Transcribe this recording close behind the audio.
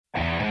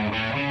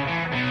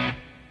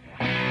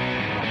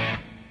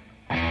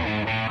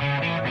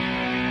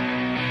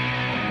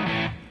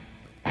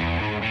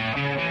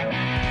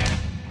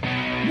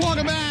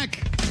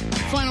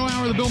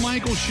the Bill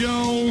Michaels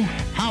Show.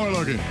 How are we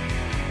looking?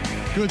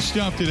 Good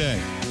stuff today.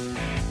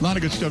 A lot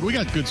of good stuff. We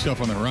got good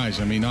stuff on the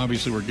horizon. I mean,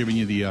 obviously, we're giving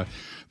you the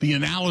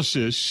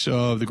analysis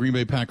of the Green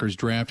Bay Packers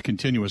draft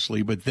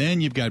continuously, but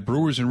then you've got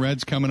Brewers and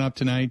Reds coming up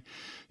tonight.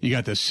 You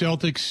got the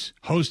Celtics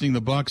hosting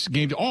the Bucks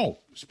game. Oh,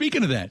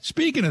 speaking of that,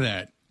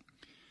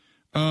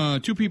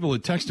 two people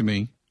had texted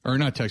me, or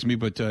not texted me,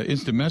 but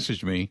instant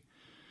messaged me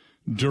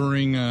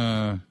during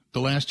the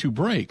last two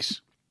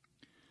breaks.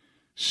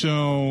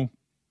 So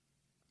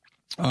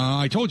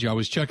I told you I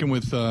was checking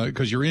with,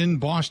 because you're in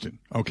Boston.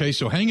 Okay,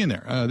 so hang in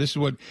there. This is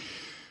what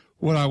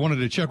I wanted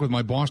to check with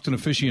my Boston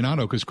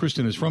aficionado, because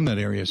Kristen is from that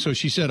area. So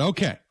she said,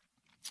 okay,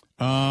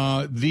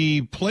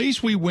 the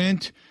place we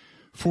went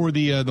for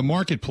the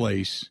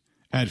marketplace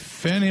at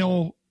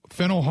Fennel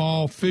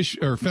Hall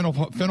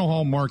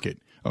Market.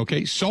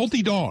 Okay,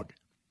 Salty Dog.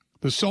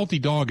 The Salty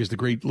Dog is the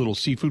great little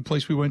seafood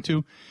place we went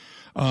to.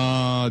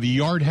 The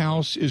Yard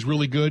House is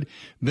really good.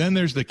 Then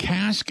there's the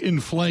Cask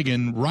and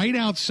Flagon right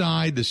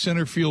outside the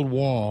center field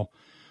wall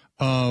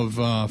of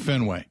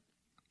Fenway.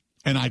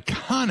 An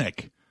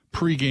iconic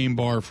pregame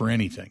bar for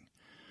anything.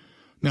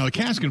 Now, the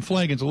Cask and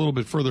Flagon's a little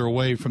bit further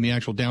away from the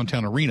actual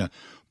downtown arena,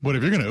 but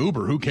if you're going to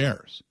Uber, who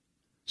cares?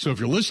 So if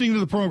you're listening to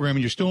the program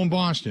and you're still in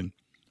Boston,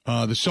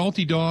 the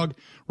Salty Dog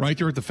right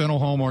there at the Fennel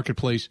Hall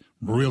Marketplace,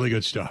 really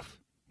good stuff.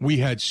 We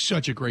had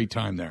such a great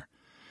time there.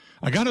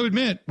 I got to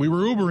admit, we were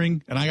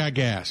Ubering, and I got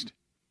gassed.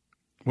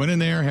 Went in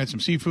there, had some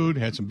seafood,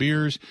 had some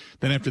beers.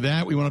 Then after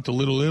that, we went up to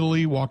Little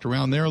Italy, walked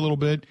around there a little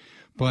bit.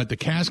 But the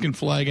Cask and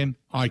Flagon,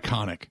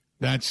 iconic.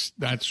 That's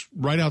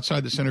right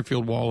outside the center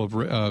field wall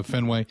of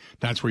Fenway.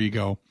 That's where you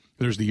go.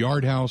 There's the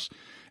Yard House,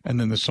 and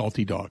then the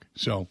Salty Dog.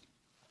 So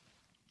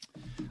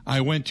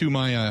I went to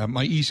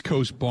my East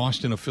Coast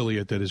Boston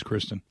affiliate, that is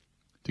Kristen,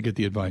 to get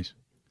the advice.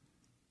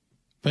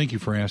 Thank you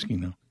for asking,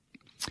 though.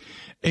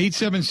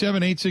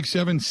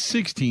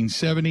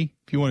 877-867-1670.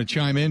 If you want to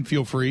chime in,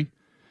 feel free.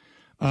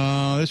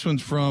 This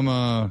one's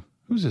from,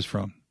 who's this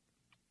from?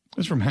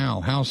 This is from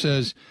Hal. Hal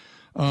says,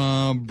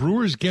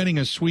 Brewers getting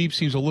a sweep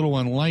seems a little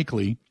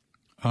unlikely.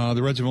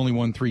 The Reds have only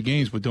won 3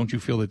 games, but don't you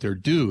feel that they're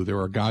due?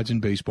 There are gods in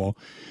baseball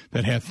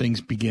that have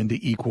things begin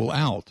to equal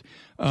out.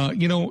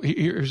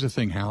 Here's the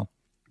thing, Hal.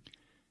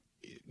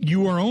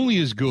 You are only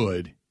as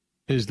good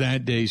as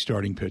that day's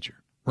starting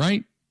pitcher,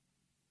 right?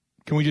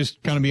 Can we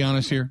just kind of be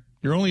honest here?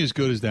 You're only as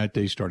good as that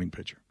day's starting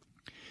pitcher.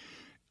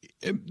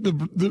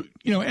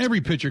 Every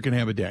pitcher can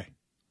have a day.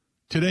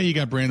 Today you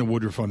got Brandon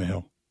Woodruff on the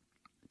hill.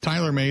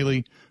 Tyler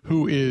Mahle,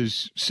 who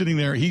is sitting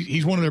there,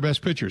 he's one of their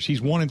best pitchers.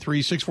 He's 1-3,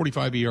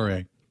 6.45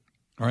 ERA.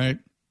 All right?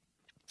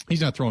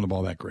 He's not throwing the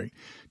ball that great.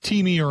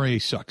 Team ERA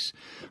sucks.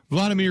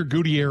 Vladimir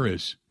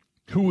Gutierrez,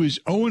 who is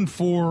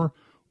 0-4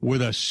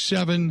 with a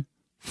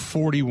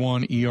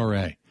 7.41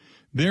 ERA.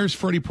 There's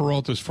Freddie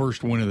Peralta's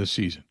first win of the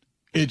season.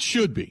 It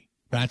should be.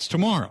 That's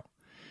tomorrow.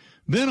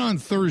 Then on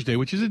Thursday,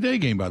 which is a day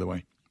game, by the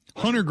way,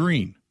 Hunter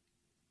Green.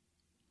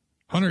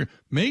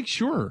 Make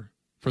sure,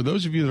 for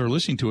those of you that are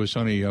listening to us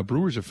on a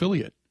Brewers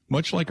affiliate,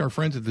 much like our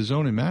friends at the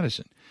Zone in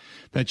Madison,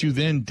 that you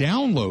then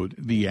download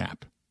the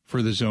app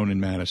for the Zone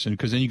in Madison,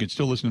 because then you can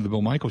still listen to the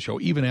Bill Michaels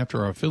Show even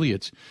after our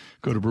affiliates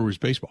go to Brewers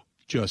baseball.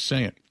 Just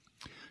saying.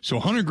 So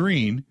Hunter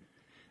Green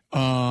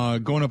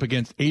going up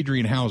against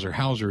Adrian Hauser.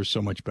 Hauser is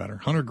so much better.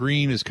 Hunter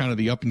Green is kind of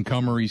the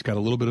up-and-comer. He's got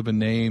a little bit of a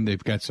name.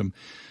 They've got some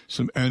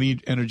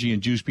energy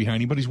and juice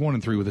behind him, but he's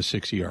 1-3 with a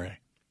 6 ERA.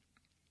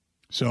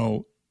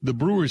 So the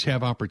Brewers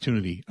have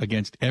opportunity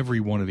against every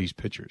one of these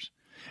pitchers.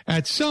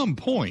 At some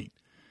point,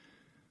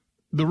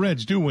 the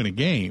Reds do win a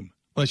game.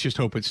 Let's just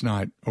hope it's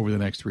not over the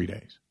next 3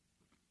 days.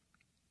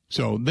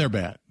 So they're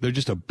bad. They're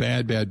just a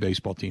bad, bad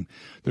baseball team.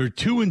 They're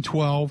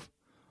 2-12.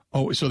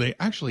 Oh, so they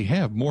actually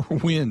have more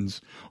wins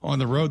on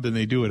the road than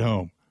they do at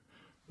home.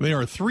 They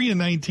are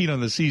 3-19 on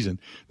the season.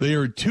 They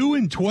are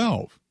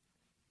 2-12.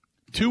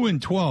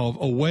 2-12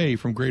 away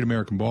from Great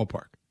American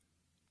Ballpark.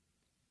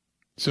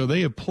 So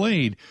they have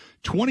played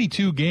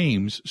 22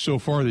 games so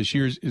far this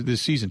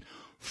season.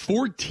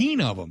 14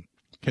 of them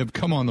have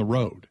come on the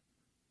road.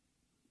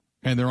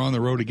 And they're on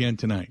the road again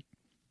tonight.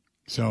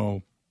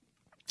 So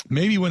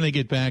maybe when they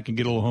get back and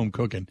get a little home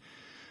cooking,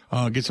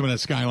 get some of that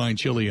Skyline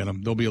chili in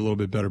them, they'll be a little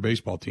bit better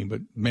baseball team.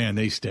 But, man,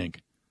 they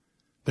stink.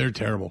 They're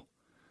terrible.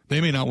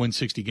 They may not win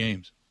 60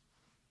 games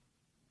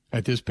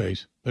at this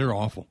pace. They're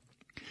awful.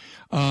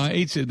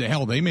 8 said,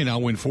 hell, they may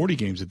not win 40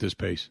 games at this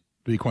pace,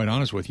 to be quite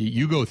honest with you.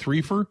 You go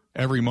 3 for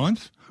every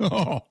month?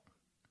 Oh,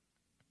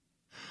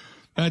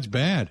 that's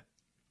bad.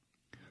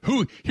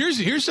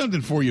 Here's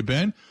something for you,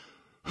 Ben.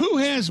 Who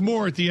has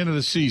more at the end of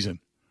the season?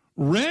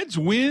 Reds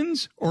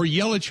wins or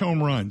Yelich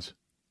home runs?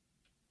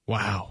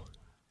 Wow.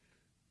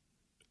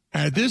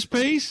 At this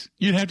pace,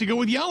 you'd have to go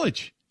with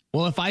Yelich.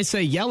 Well, if I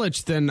say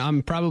Yelich, then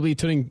I'm probably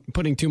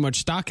putting too much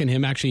stock in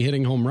him actually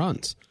hitting home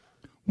runs.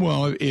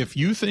 Well, if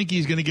you think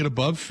he's going to get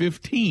above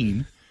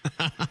 15,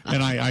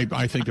 and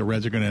I think the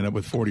Reds are going to end up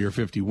with 40 or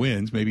 50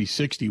 wins, maybe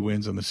 60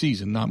 wins on the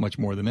season, not much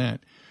more than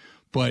that.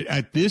 But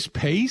at this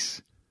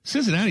pace,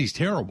 Cincinnati's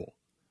terrible.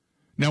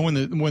 Now,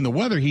 when the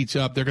weather heats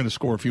up, they're going to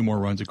score a few more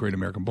runs at Great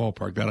American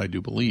Ballpark. That I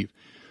do believe.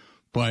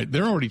 But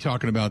they're already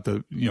talking about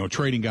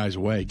trading guys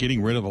away,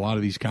 getting rid of a lot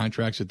of these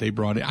contracts that they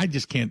brought in. I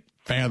just can't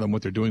fathom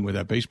what they're doing with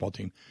that baseball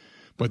team.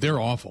 But they're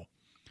awful.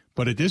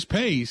 But at this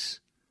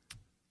pace,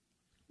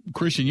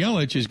 Christian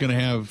Yelich is going to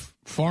have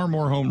far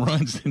more home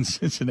runs than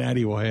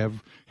Cincinnati will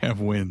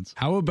have wins.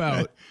 How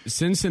about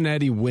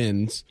Cincinnati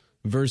wins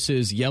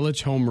versus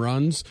Yelich home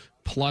runs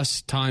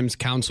plus times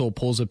Counsell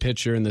pulls a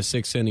pitcher in the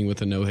 6th inning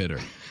with a no-hitter?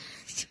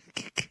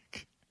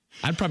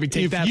 I'd probably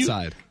take that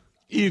side.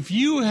 If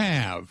you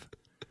have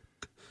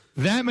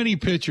that many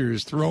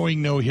pitchers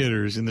throwing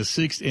no-hitters in the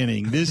 6th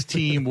inning, this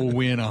team will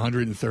win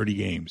 130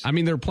 games. I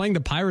mean, they're playing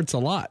the Pirates a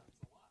lot.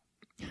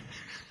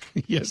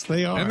 Yes,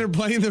 they are. And they're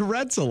playing the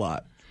Reds a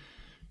lot.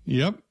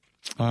 Yep.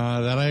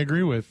 That I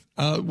agree with.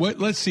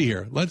 Let's see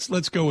here.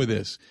 Let's go with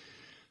this.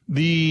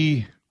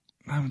 I'm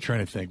trying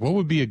to think. What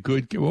would be a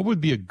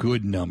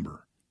good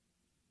number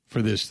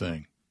for this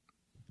thing?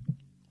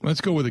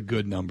 Let's go with a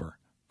good number.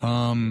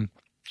 God,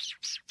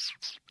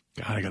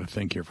 I got to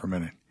think here for a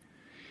minute.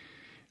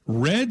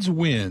 Reds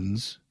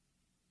wins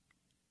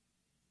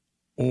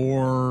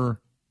or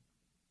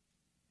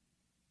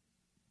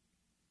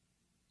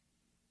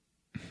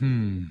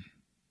Yelich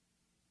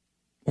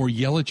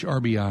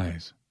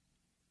RBIs.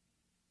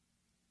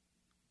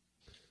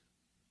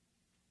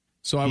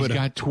 So He's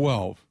got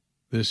 12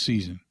 this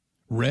season.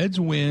 Reds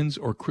wins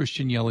or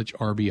Christian Yelich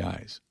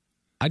RBIs.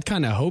 I'd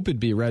kind of hope it'd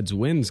be Reds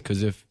wins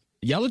because if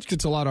Yelich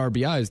gets a lot of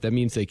RBIs, that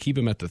means they keep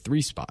him at the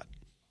 3 spot.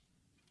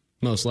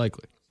 Most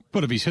likely.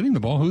 But if he's hitting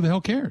the ball, who the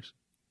hell cares?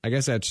 I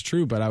guess that's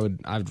true, but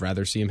I'd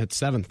rather see him hit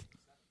 7th.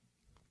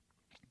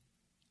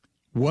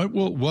 What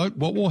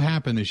will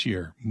happen this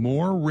year?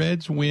 More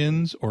Reds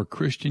wins or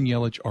Christian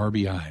Yelich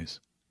RBIs?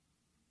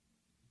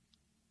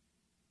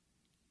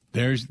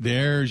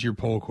 There's your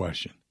poll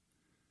question.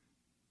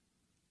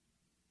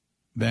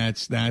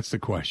 That's the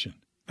question.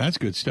 That's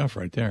good stuff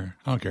right there.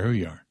 I don't care who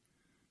you are.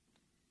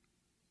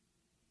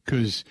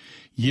 Because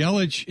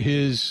Yelich,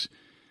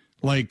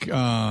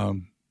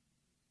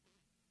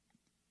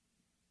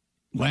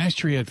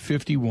 last year he had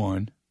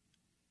 51.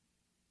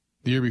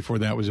 The year before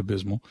that was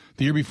abysmal.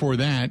 The year before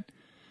that,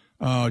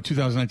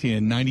 2019,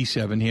 had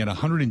 97. He had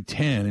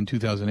 110 in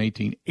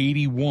 2018,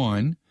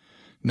 81,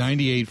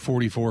 98,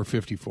 44,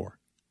 54.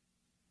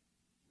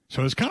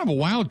 So it's kind of a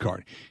wild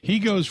card. He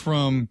goes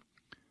from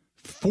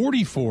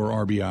 44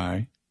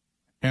 RBI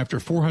after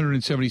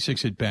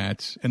 476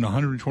 at-bats in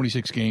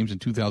 126 games in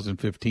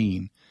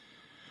 2015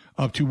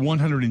 up to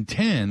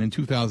 110 in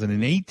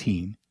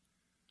 2018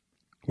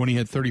 when he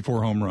had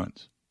 34 home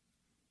runs.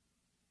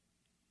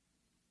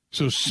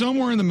 So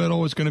somewhere in the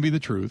middle is going to be the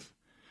truth.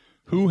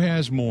 Who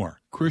has more,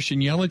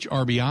 Christian Yelich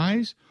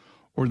RBIs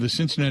or the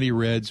Cincinnati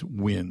Reds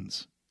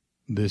wins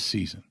this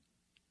season?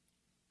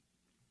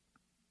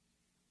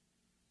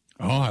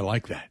 Oh, I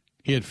like that.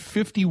 He had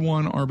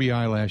 51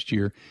 RBI last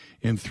year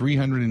in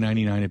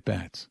 399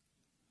 at-bats.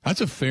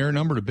 That's a fair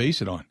number to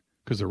base it on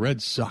because the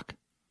Reds suck.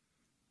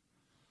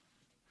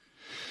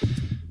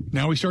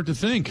 Now we start to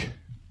think.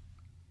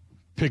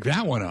 Pick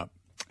that one up.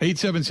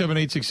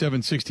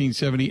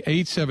 877-867-1670,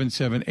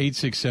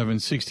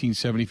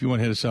 877-867-1670. If you want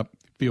to hit us up,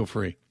 feel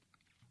free.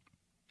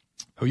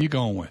 Who are you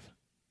going with?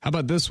 How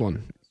about this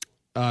one?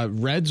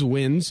 Reds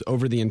wins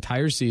over the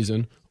entire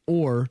season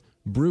or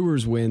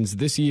Brewers wins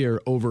this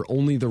year over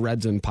only the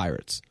Reds and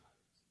Pirates.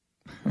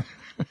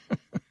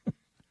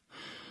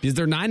 Because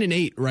they're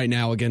 9-8 right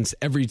now against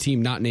every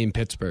team not named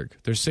Pittsburgh.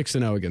 They're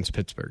 6-0 against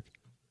Pittsburgh.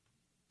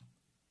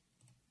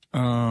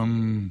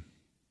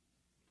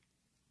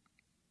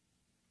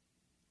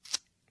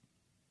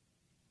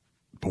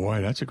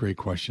 Boy, that's a great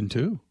question,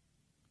 too.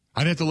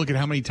 I'd have to look at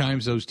how many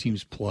times those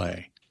teams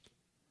play.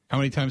 How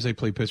many times they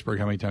play Pittsburgh,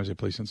 how many times they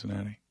play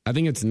Cincinnati. I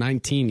think it's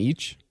 19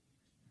 each.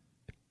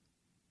 If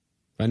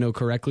I know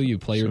correctly, you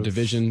play your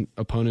division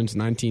opponents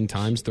 19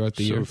 times throughout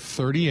the year. So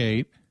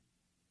 38.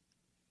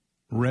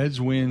 Reds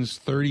wins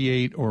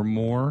 38 or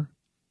more.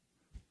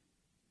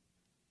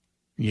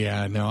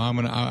 Yeah, no,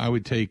 I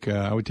would take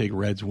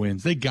Reds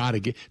wins. They got to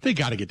get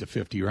to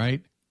 50,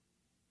 right?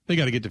 They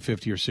got to get to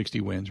 50 or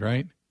 60 wins,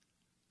 right?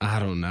 I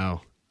don't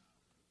know.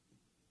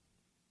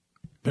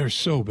 They're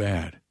so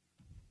bad.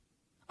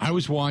 I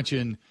was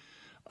watching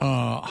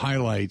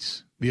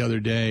highlights the other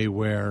day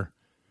where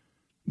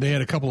they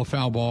had a couple of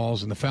foul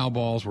balls, and the foul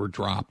balls were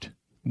dropped.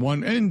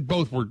 One and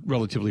both were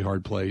relatively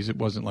hard plays. It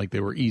wasn't like they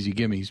were easy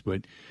gimmies,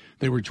 but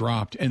they were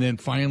dropped. And then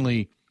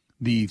finally,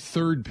 the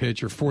third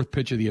pitch or fourth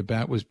pitch of the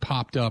at-bat was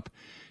popped up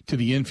to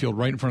the infield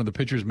right in front of the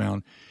pitcher's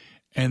mound,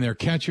 and their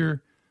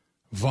catcher,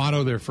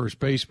 Votto, their first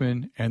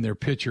baseman, and their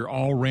pitcher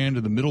all ran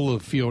to the middle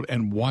of the field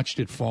and watched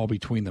it fall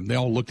between them. They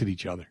all looked at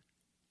each other.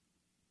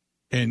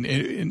 And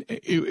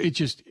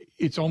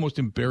it's almost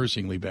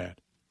embarrassingly bad.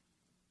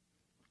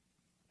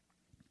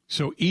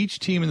 So each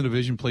team in the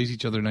division plays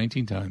each other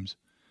 19 times,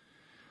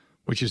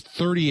 which is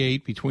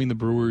 38 between the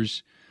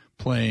Brewers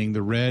playing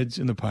the Reds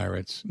and the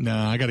Pirates. No,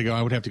 I got to go.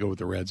 I would have to go with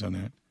the Reds on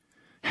that.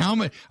 How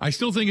many? I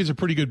still think it's a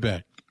pretty good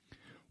bet.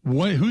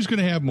 Who's going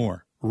to have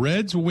more?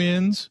 Reds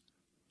wins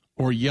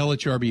or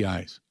Yelich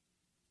RBIs?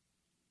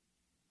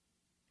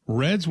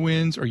 Reds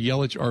wins or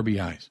Yelich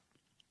RBIs?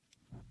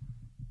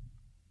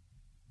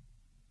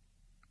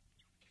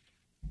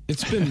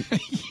 It's been...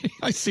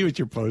 I see what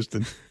you're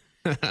posting.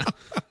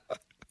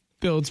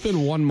 Bill, it's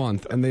been 1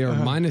 month, and they are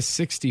minus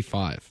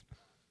 65.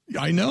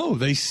 I know.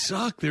 They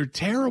suck. They're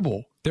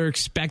terrible. Their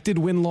expected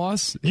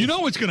win-loss... You know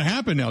what's going to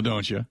happen now,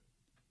 don't you?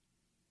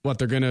 What,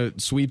 they're going to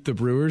sweep the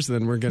Brewers?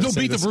 Then we're going to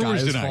say beat the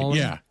Brewers tonight. Falling?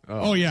 Yeah.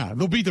 Oh, yeah.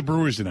 They'll beat the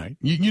Brewers tonight.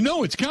 You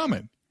know it's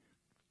coming.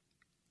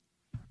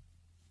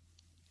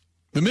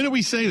 The minute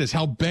we say this,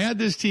 how bad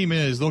this team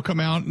is, they'll come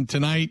out and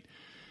tonight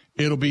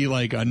it'll be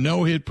like a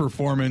no-hit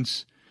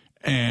performance,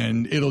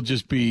 and it'll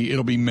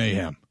be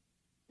mayhem.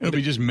 It'll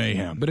be just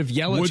mayhem. But if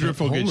Yelich Woodruff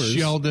will get homers,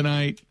 shelled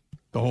tonight,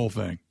 the whole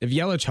thing. If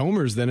Yelich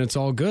homers, then it's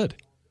all good.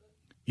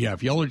 Yeah,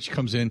 if Yelich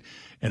comes in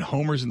and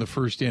homers in the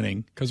first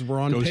inning, because we're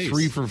on goes pace.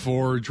 3 for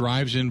 4,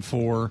 drives in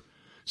 4,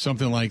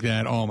 something like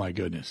that. Oh my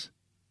goodness.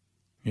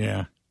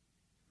 Yeah.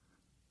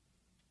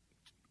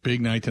 Big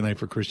night tonight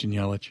for Christian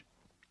Yelich.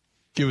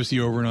 Give us the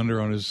over and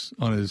under on his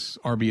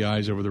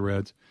RBIs over the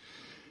Reds.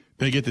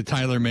 They get to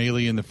Tyler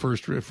Mahle in the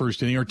first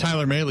inning, or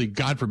Tyler Mahle,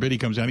 God forbid, he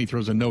comes out, he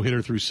throws a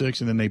no-hitter through 6,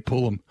 and then they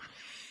pull him.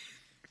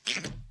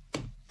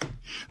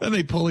 Then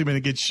they pull him and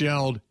it gets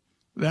shelled.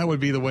 That would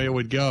be the way it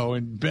would go.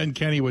 And Ben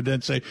Kenny would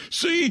then say,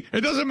 see,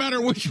 it doesn't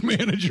matter which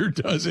manager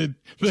does it.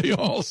 They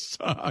all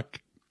suck.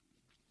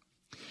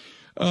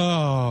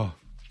 Oh.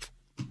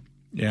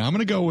 Yeah, I'm going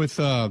to go with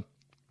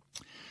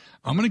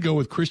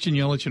Christian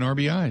Yelich and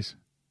RBIs.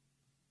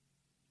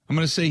 I'm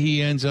going to say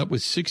he ends up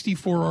with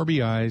 64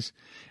 RBIs,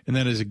 and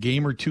that is a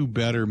game or two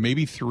better,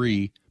 maybe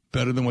 3,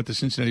 better than what the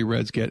Cincinnati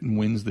Reds get in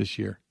wins this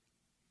year.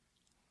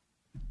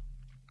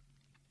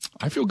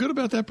 I feel good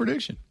about that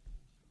prediction.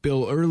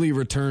 Bill, early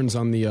returns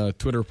on the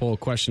Twitter poll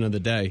question of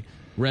the day.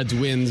 Reds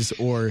wins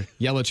or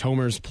Yelich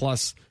homers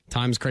plus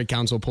times Craig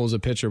Counsell pulls a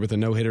pitcher with a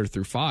no-hitter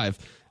through 5.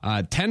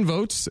 10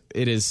 votes.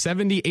 It is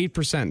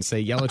 78%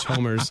 say Yelich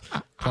homers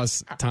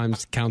plus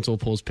times Counsell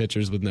pulls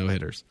pitchers with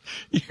no-hitters.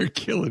 You're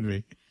killing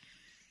me.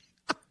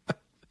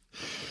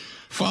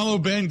 Follow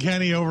Ben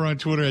Kenny over on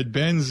Twitter at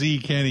Ben Z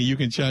Kenny. You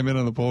can chime in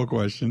on the poll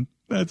question.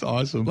 That's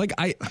awesome. Like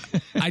I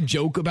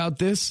joke about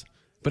this,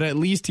 but at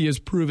least he has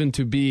proven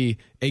to be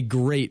a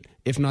great,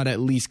 if not at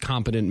least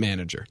competent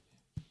manager.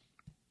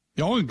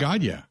 Oh,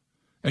 God, yeah.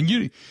 And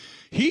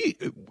he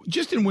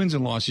just in wins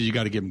and losses, you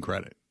got to give him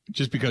credit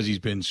just because he's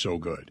been so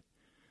good.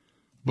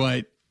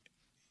 But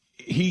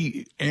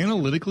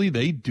analytically,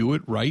 they do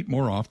it right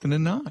more often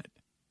than not.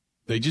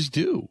 They just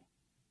do.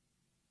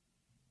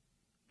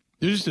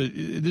 This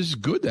is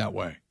good that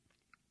way.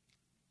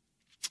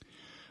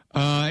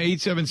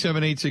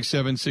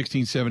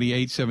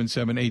 877-867-1670,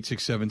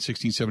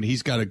 877-867-1670.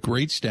 He's got a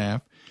great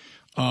staff.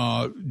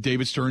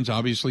 David Stern's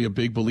obviously a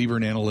big believer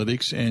in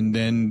analytics, and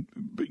then,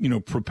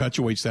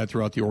 perpetuates that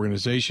throughout the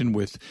organization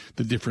with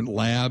the different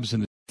labs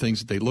and the things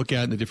that they look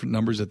at and the different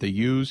numbers that they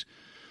use.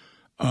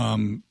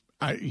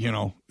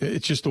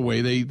 It's just the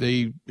way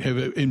they have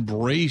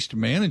embraced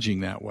managing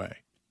that way.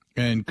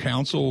 And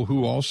Counsell,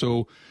 who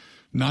also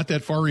not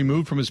that far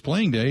removed from his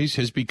playing days,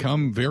 has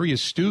become very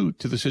astute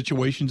to the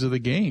situations of the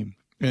game.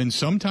 And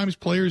sometimes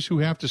players who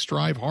have to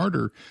strive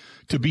harder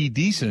to be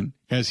decent,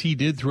 as he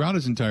did throughout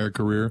his entire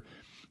career,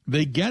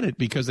 they get it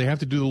because they have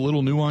to do the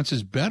little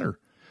nuances better.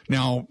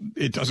 Now,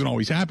 it doesn't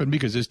always happen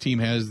because this team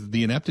has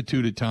the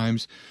ineptitude at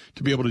times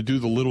to be able to do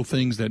the little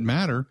things that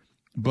matter.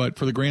 But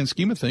for the grand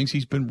scheme of things,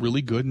 he's been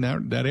really good in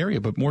that area,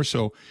 but more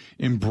so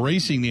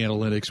embracing the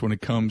analytics when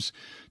it comes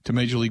to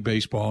Major League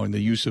Baseball and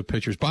the use of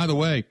pitchers. By the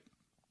way,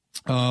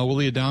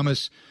 Willy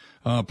Adames,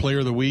 Player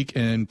of the Week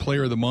and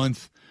Player of the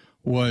Month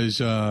was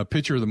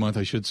Pitcher of the Month,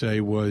 I should say,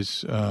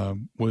 was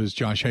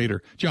Josh Hader.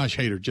 Josh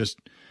Hader just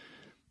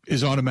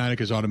is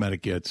automatic as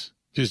automatic gets.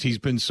 Just he's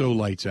been so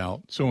lights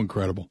out, so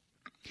incredible.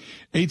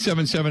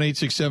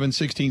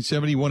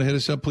 877-867-1670. You want to hit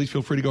us up, please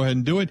feel free to go ahead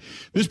and do it.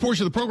 This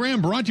portion of the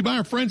program brought to you by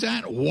our friends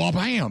at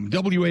Wabam,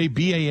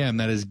 W-A-B-A-M.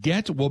 That is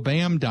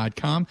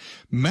getwabam.com.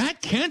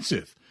 Matt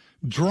Kenseth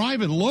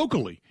driving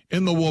locally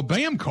in the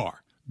Wabam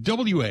car.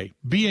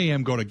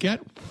 W-A-B-A-M. Go to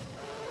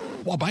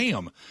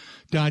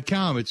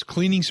getwabam.com. It's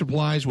cleaning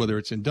supplies, whether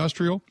it's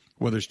industrial,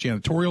 whether it's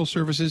janitorial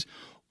services,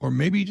 or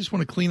maybe you just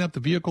want to clean up the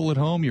vehicle at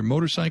home, your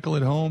motorcycle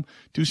at home,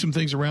 do some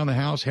things around the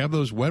house, have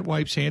those wet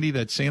wipes handy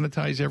that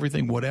sanitize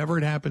everything, whatever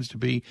it happens to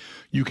be.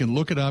 You can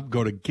look it up.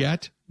 Go to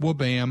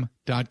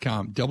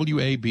getwabam.com,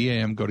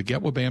 W-A-B-A-M. Go to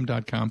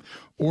getwabam.com.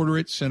 Order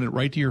it, send it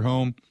right to your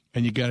home,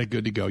 and you got it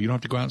good to go. You don't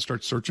have to go out and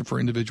start searching for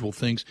individual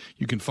things.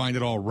 You can find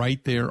it all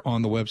right there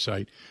on the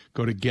website.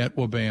 Go to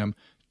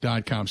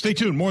getwabam.com. Stay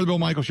tuned. More of the Bill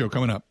Michaels Show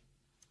coming up.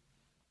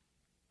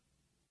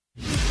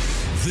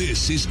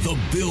 This is the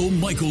Bill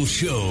Michaels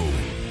Show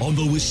on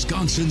the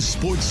Wisconsin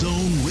Sports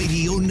Zone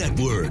Radio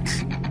Network.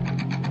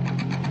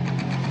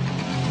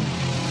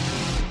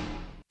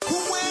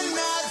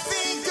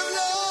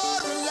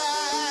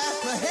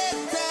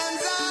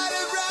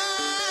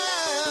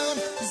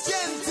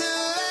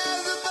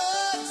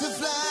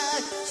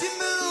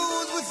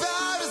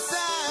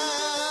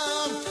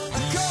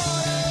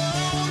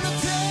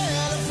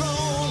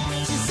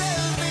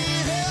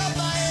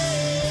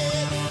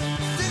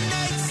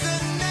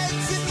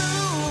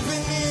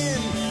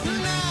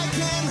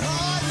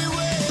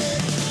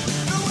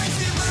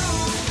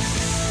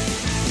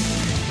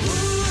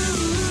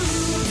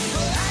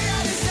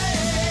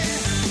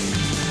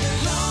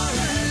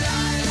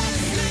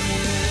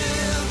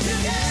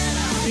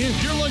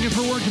 If you're looking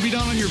for work to be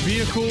done on your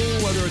vehicle,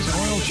 whether it's an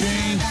oil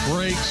change,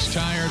 brakes,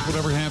 tires,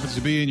 whatever it happens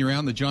to be, and you're out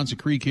in the Johnson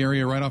Creek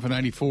area right off of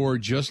 94,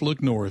 just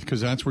look north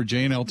because that's where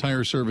J&L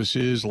Tire Service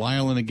is.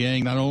 Lyle and the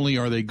gang, not only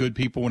are they good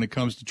people when it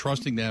comes to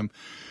trusting them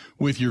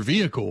with your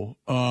vehicle,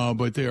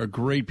 but they are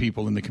great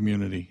people in the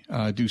community,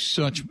 do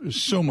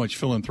so much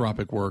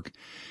philanthropic work,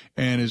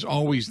 and is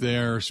always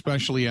there,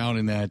 especially out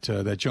in that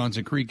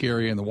Johnson Creek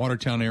area and the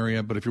Watertown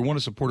area. But if you want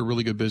to support a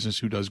really good business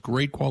who does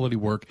great quality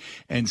work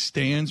and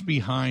stands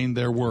behind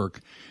their work,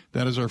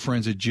 that is our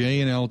friends at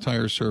J&L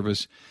Tire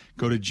Service.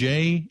 Go to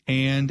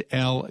jnltire.com.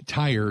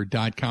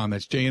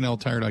 That's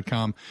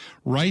jnltire.com.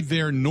 Right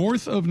there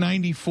north of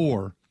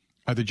 94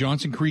 at the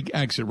Johnson Creek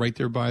exit, right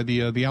there by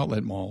the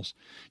outlet malls.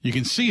 You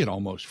can see it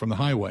almost from the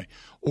highway.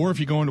 Or if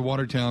you go into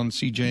Watertown,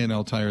 see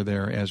J&L Tire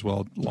there as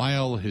well.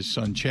 Lyle, his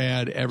son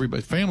Chad,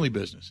 everybody, family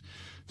business.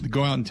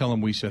 Go out and tell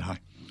them we said hi.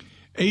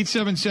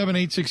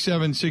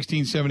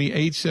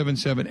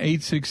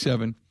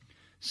 877-867-1670,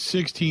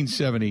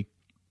 877-867-1670.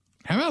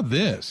 How about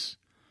this?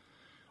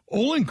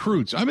 Olin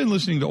Kreutz. I've been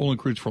listening to Olin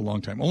Kreutz for a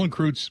long time. Olin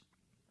Kreutz,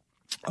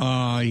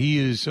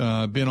 he has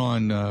been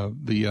on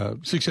the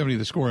 670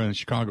 The Score in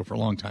Chicago for a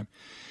long time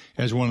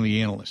as one of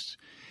the analysts.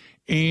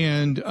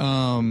 And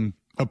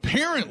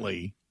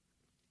apparently,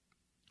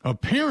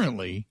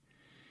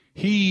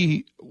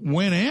 he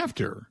went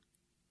after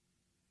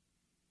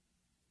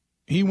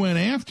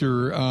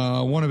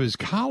one of his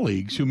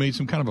colleagues who made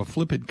some kind of a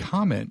flippant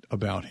comment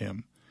about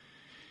him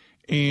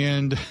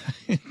and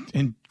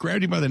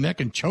grabbed him by the neck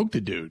and choked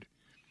the dude.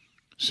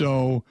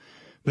 So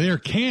they are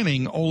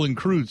canning Olin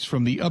Kreutz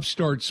from the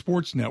Upstart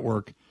Sports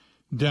Network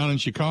down in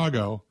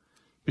Chicago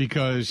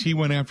because he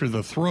went after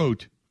the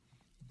throat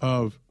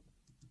of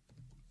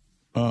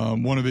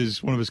one of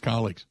his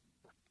colleagues.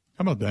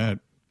 How about that?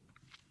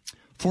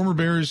 Former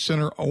Bears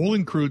center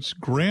Olin Kreutz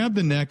grabbed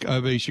the neck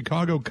of a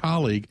Chicago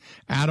colleague,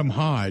 Adam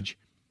Hodge,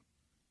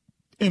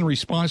 in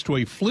response to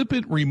a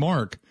flippant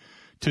remark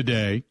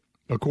today,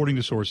 according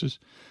to sources,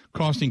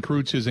 costing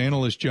Kreutz his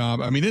analyst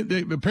job. I mean,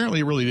 apparently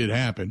it really did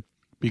happen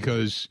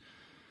because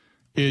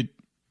they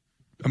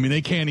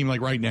can't him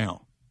like right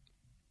now.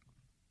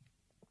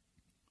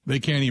 They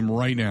can't him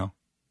right now.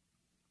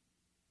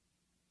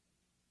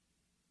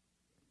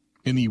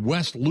 In the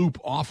West Loop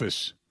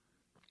office,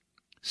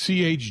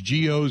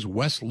 CHGO's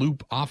West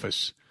Loop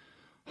office.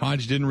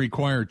 Hodge didn't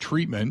require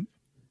treatment,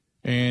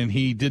 and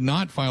he did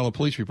not file a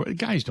police report.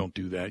 Guys don't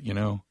do that, you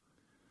know.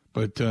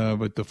 But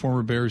the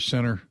former Bears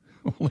center,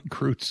 Olin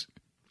Kreutz,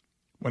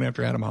 went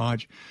after Adam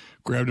Hodge,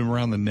 grabbed him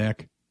around the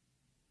neck.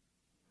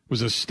 It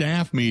was a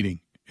staff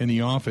meeting in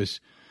the office.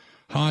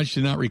 Hodge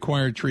did not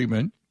require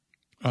treatment.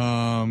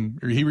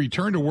 He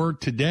returned to work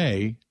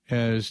today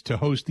to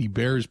host the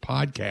Bears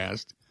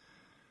podcast.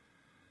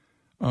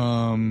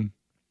 And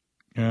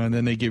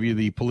then they give you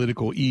the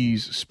political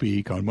ease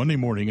speak. On Monday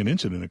morning, an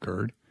incident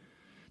occurred.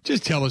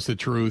 Just tell us the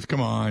truth.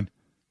 Come on.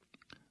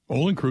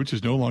 Olin Kreutz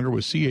is no longer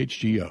with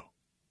CHGO.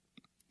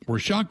 We're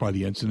shocked by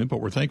the incident, but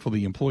we're thankful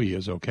the employee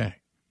is okay.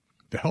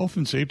 The health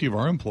and safety of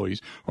our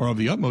employees are of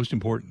the utmost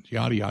importance.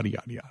 Yada, yada,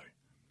 yada, yada.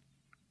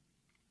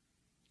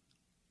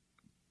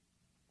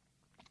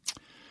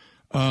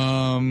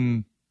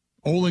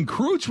 Olin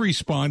Kreutz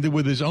responded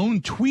with his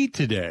own tweet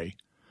today,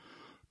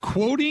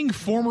 quoting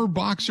former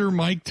boxer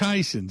Mike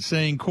Tyson,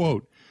 saying,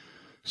 quote,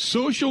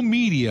 "Social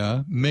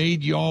media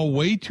made y'all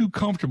way too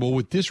comfortable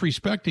with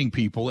disrespecting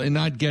people and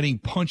not getting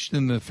punched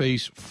in the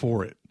face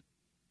for it."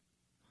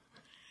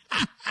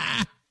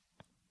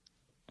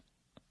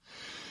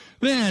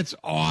 That's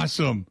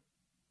awesome.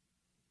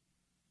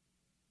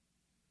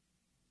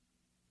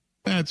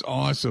 That's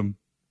awesome.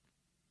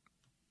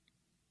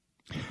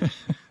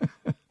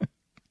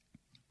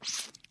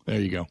 There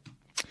you go.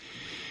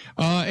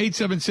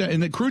 877,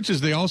 and the Kreutz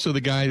is also the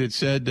guy that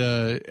said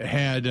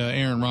had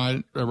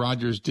Aaron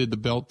Rodgers did the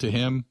belt to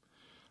him,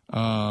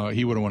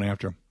 he would have went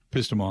after him,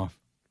 pissed him off.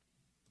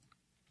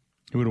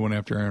 He would have went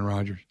after Aaron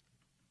Rodgers.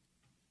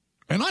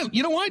 And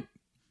you know what?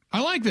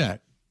 I like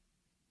that.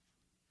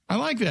 I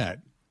like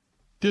that.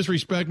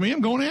 Disrespect me,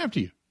 I'm going after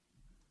you.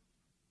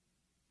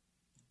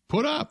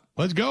 Put up.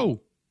 Let's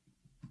go.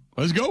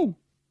 Let's go.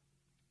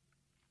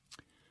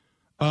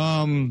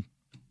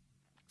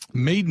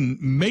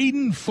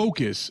 Maiden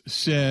Focus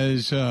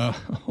says,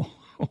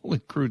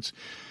 Olin Kreutz.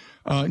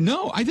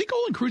 No, I think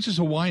Olin Kreutz is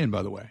Hawaiian,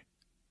 by the way.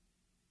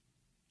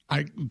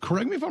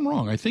 Correct me if I'm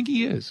wrong. I think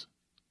he is.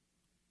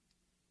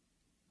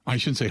 I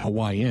shouldn't say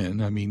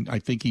Hawaiian. I mean, I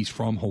think he's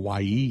from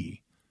Hawaii.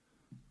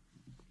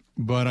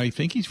 But I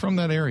think he's from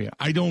that area.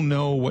 I don't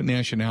know what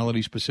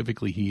nationality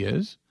specifically he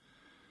is.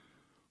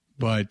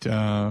 But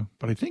I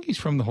think he's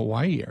from the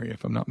Hawaii area,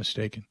 if I'm not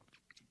mistaken.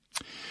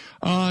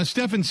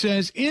 Stefan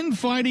says,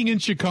 infighting in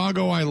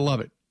Chicago, I love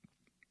it.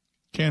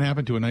 Can't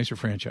happen to a nicer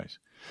franchise.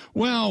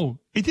 Well,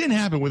 it didn't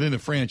happen within the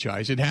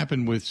franchise. It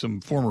happened with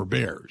some former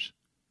Bears.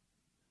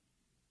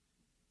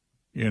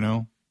 You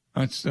know,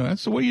 that's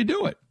the way you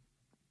do it.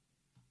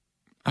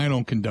 I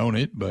don't condone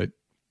it, but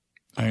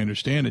I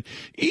understand it.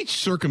 Each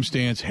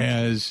circumstance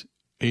has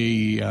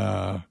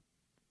how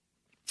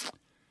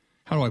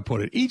how do I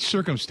put it? Each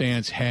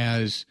circumstance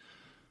has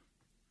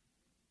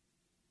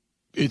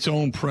its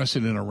own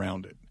precedent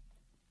around it.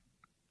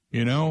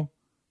 You know?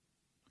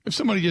 If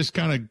somebody just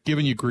kind of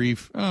giving you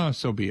grief,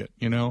 so be it,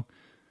 you know?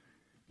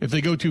 If they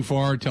go too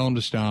far, tell them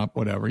to stop,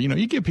 whatever. You know,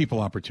 you give people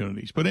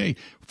opportunities. But, hey,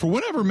 for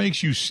whatever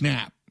makes you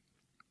snap,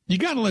 you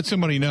got to let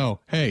somebody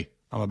know, hey,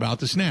 I'm about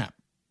to snap.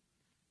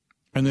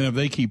 And then if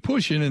they keep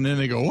pushing and then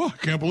they go, I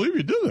can't believe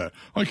you did that.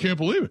 I can't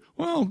believe it.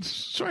 Well,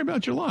 sorry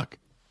about your luck.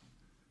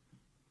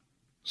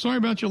 Sorry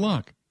about your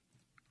luck.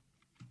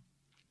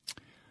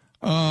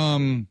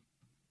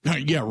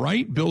 Yeah,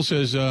 right? Bill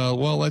says,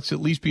 well, let's at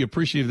least be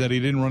appreciative that he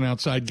didn't run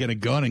outside, get a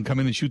gun, and come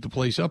in and shoot the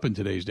place up in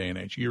today's day and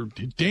age. You're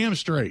damn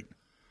straight.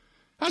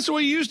 That's the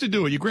way you used to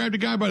do it. You grabbed a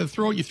guy by the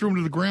throat, you threw him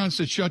to the ground, and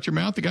said, shut your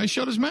mouth. The guy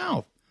shut his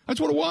mouth. That's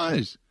what it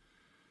was.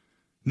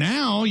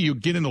 Now you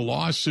get into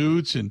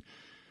lawsuits and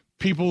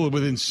people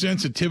with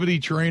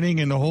insensitivity training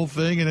and the whole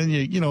thing, and then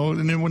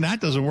and then when that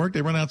doesn't work,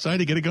 they run outside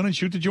to get a gun and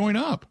shoot the joint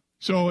up.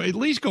 So at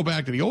least go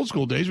back to the old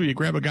school days where you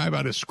grab a guy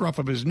by the scruff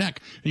of his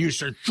neck and you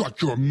say,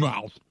 shut your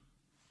mouth.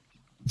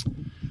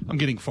 I'm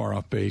getting far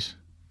off base,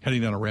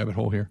 heading down a rabbit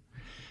hole here.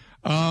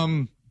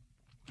 God,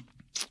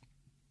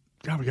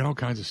 we got all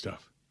kinds of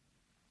stuff.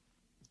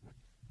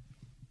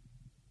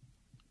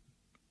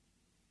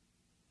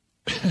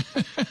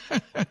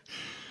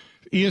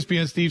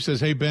 ESPN Steve says,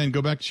 hey, Ben,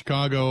 go back to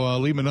Chicago.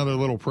 Leave them another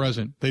little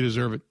present. They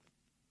deserve it.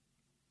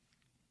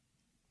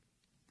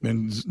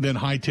 Then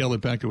hightail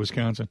it back to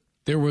Wisconsin.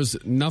 There was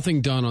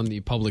nothing done on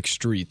the public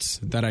streets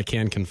that I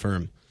can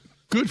confirm.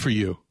 Good for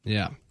you.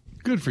 Yeah.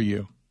 Good for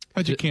you.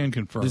 That you can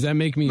confirm. Does that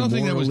make me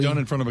nothing that was done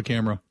in front of a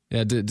camera?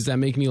 Yeah. Does that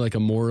make me like a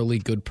morally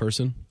good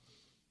person?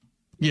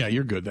 Yeah,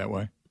 you're good that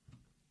way.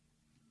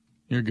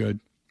 You're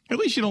good. At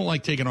least you don't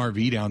like take an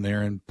RV down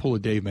there and pull a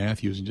Dave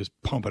Matthews and just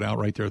pump it out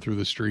right there through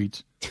the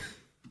streets.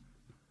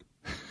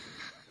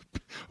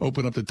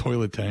 Open up the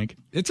toilet tank.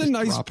 It's a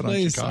nice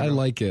place. I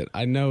like it.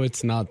 I know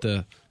it's not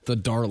the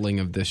darling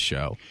of this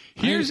show.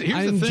 Here's the thing.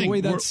 I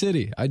enjoy that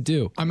city. I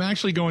do. I'm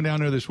actually going down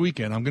there this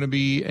weekend. I'm going to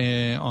be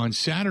on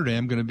Saturday.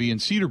 I'm going to be in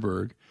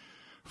Cedarburg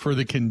for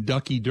the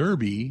Kentucky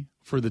Derby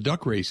for the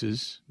duck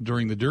races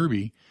during the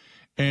Derby.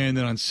 And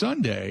then on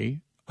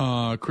Sunday,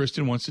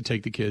 Kristen wants to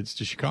take the kids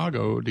to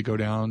Chicago to go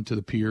down to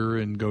the pier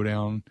and go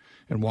down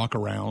and walk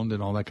around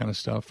and all that kind of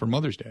stuff for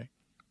Mother's Day.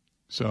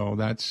 So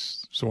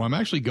I'm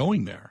actually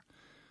going there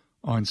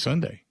on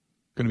Sunday.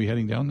 Going to be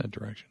heading down that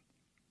direction.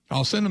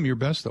 I'll send them your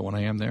best, though, when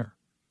I am there.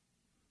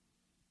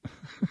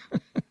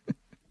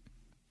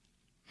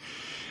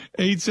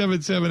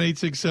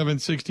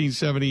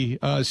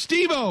 877-867-1670.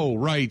 Steve-O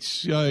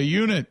writes,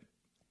 Unit,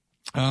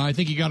 I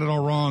think you got it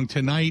all wrong.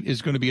 Tonight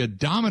is going to be a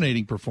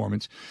dominating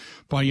performance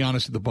by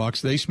Giannis at the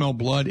Bucks. They smell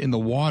blood in the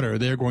water.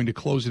 They're going to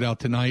close it out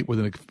tonight with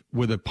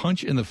a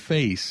punch in the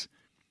face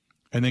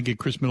and then get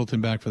Chris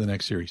Middleton back for the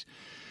next series.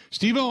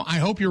 Steve-O, I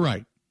hope you're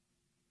right.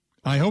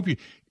 I hope you...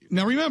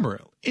 Now, remember,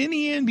 in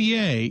the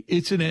NBA,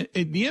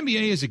 the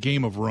NBA is a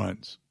game of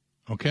runs,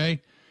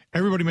 okay?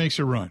 Everybody makes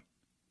a run.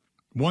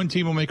 One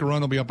team will make a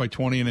run, they'll be up by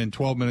 20, and then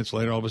 12 minutes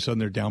later, all of a sudden,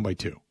 they're down by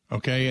 2,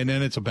 okay? And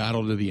then it's a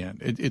battle to the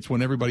end. It's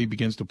when everybody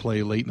begins to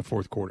play late in the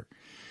fourth quarter.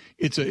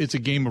 It's a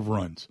game of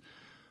runs.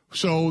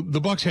 So the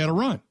Bucks had a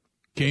run.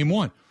 Game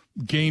 1.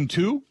 Game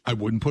 2, I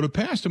wouldn't put it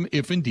past them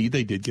if indeed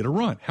they did get a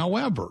run.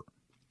 However,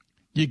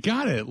 you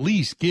got to at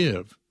least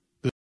give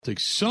the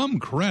Celtics some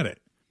credit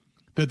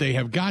that they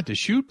have got to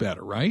shoot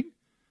better, right?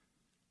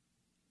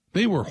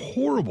 They were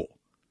horrible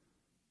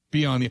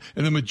and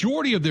the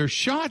majority of their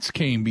shots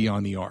came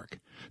beyond the arc.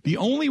 The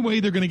only way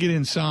they're going to get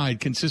inside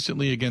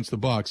consistently against the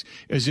Bucks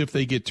is if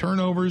they get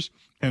turnovers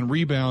and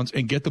rebounds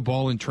and get the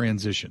ball in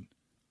transition.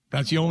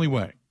 That's the only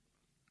way.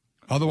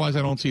 Otherwise,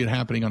 I don't see it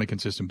happening on a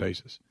consistent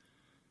basis.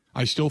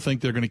 I still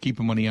think they're going to keep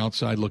them on the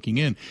outside looking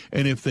in.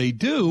 And if they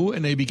do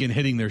and they begin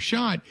hitting their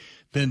shot,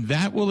 then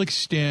that will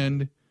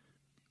extend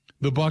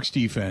the Bucks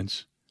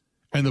defense.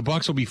 And the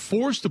Bucks will be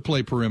forced to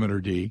play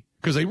perimeter D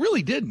because they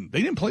really didn't.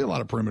 They didn't play a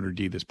lot of perimeter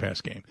D this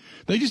past game.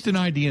 They just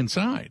denied the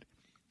inside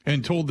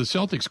and told the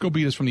Celtics, go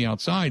beat us from the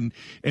outside.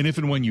 And if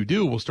and when you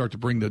do, we'll start to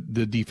bring the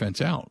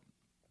defense out.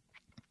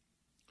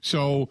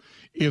 So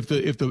if the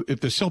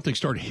Celtics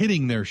start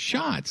hitting their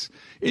shots,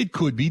 it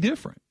could be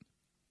different.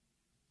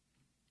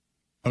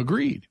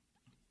 Agreed.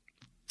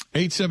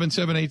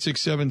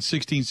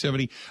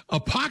 877-867-1670.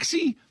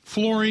 Epoxy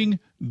flooring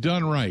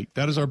done right.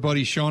 That is our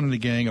buddy Sean and the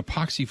gang.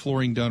 Epoxy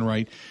flooring done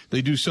right.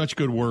 They do such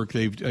good work.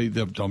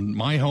 They've done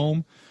my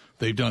home.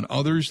 They've done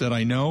others that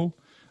I know.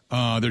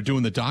 They're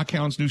doing the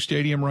Dockhounds new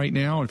stadium right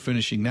now and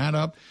finishing that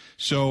up.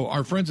 So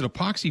our friends at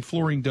Epoxy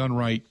Flooring Done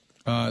Right,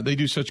 they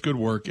do such good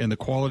work, and the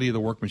quality of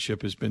the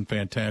workmanship has been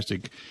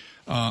fantastic.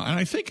 And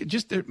I think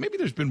maybe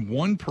there's been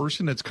one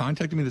person that's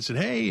contacted me that said,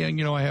 hey,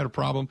 I had a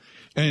problem.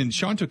 And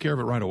Sean took care of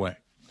it right away.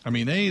 I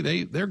mean,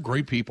 they're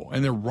great people,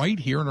 and they're right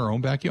here in our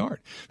own backyard.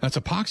 That's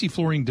Epoxy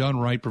Flooring Done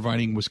Right,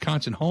 providing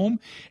Wisconsin home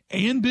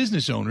and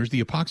business owners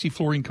the epoxy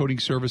flooring coating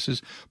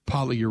services,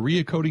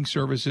 polyurea coating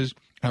services,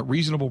 at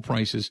reasonable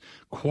prices,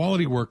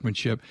 quality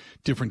workmanship,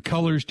 different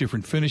colors,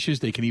 different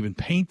finishes. They can even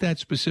paint that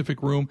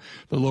specific room.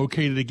 They're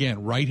located,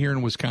 again, right here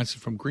in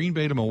Wisconsin, from Green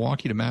Bay to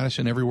Milwaukee to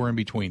Madison, everywhere in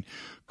between.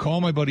 Call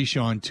my buddy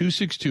Sean,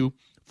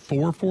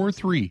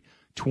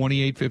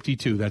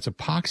 262-443-2852. That's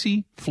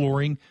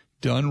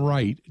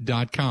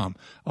epoxyflooringdoneright.com.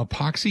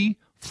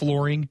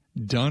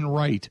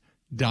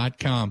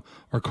 epoxyflooringdoneright.com.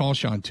 Or call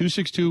Sean,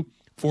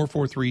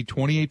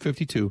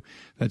 262-443-2852.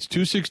 That's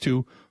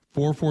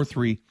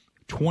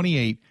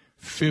 262-443-2852.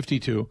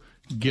 52.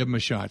 Give him a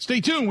shot.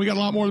 Stay tuned. We got a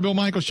lot more of the Bill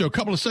Michaels Show. A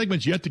couple of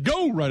segments yet to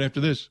go right after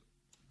this.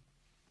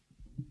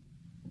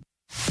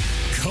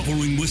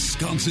 Covering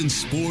Wisconsin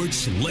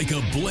sports like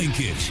a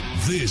blanket.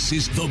 This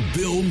is the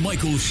Bill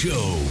Michaels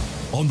Show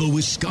on the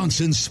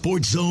Wisconsin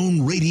Sports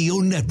Zone Radio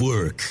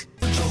Network.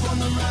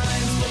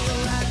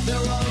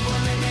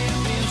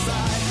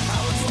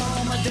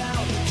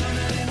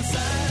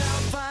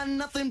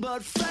 Nothing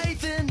but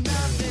faith in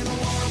nothing. I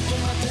wanna put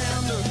my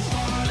tender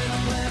heart in a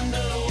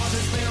blender. Watch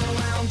it spin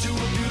around to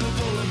a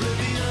beautiful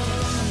oblivion.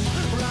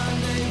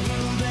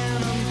 Rendezvous,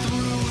 then I'm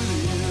through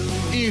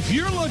with you. If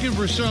you're looking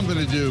for something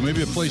to do,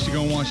 maybe a place to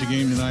go and watch a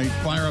game tonight,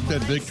 fire up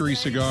that Victory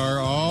cigar.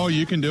 Oh,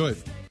 you can do it.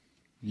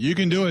 You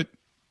can do it.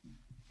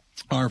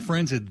 Our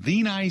friends at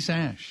The Nice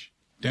Ash,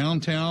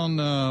 downtown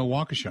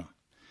Waukesha.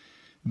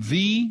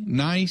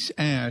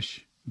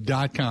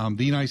 TheNiceAsh.com.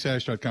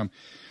 TheNiceAsh.com.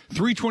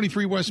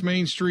 323 West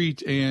Main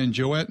Street, and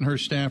Joette and her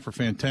staff are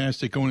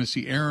fantastic. Going to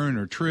see Aaron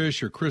or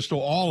Trish or Crystal,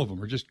 all of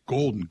them are just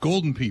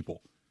golden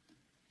people.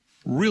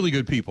 Really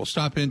good people.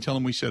 Stop in, tell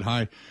them we said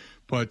hi.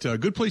 But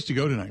good place to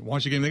go tonight.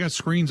 Watch the game. They got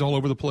screens all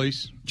over the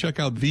place. Check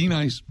out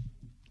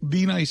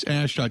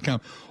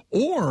TheNiceAsh.com.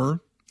 Or,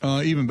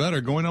 even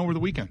better, going over the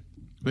weekend.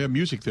 They have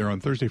music there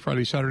on Thursday,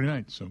 Friday, Saturday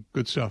night. So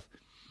good stuff.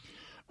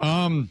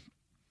 Getting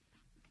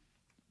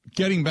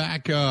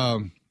back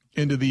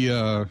into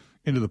the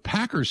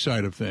Packers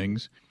side of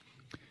things,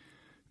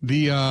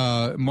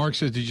 Mark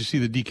says, did you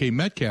see the DK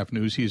Metcalf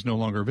news? He is no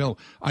longer available.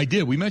 I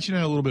did. We mentioned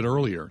that a little bit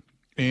earlier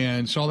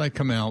and saw that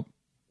come out.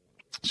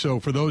 So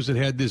for those that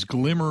had this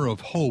glimmer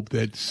of hope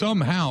that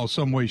somehow,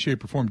 some way,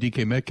 shape, or form,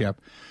 DK Metcalf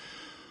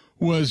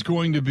was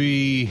going to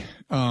be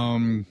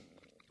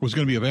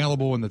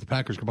available and that the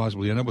Packers could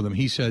possibly end up with him,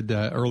 he said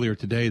earlier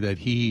today that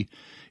he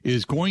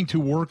is going to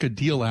work a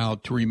deal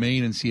out to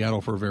remain in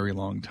Seattle for a very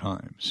long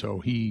time. So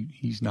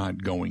he's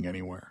not going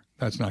anywhere.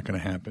 That's not going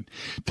to happen.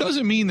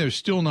 Doesn't mean there's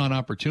still not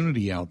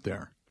opportunity out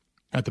there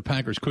that the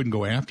Packers couldn't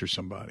go after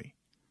somebody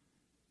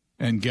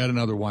and get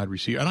another wide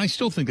receiver. And I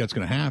still think that's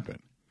going to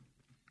happen.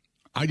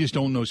 I just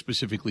don't know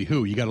specifically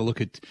who. You got to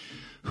look at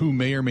who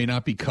may or may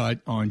not be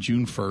cut on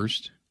June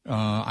 1st.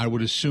 I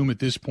would assume at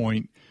this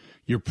point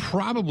you're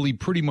probably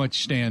pretty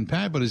much stand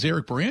pat. But as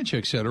Eric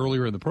Baranchek said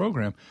earlier in the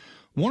program,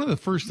 one of the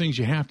first things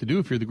you have to do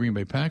if you're the Green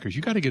Bay Packers,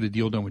 you got to get a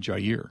deal done with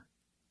Jair.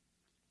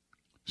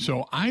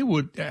 So I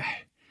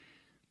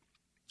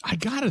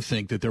got to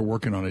think that they're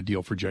working on a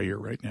deal for Jair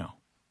right now.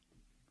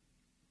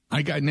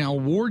 Now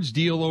Ward's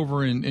deal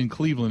over in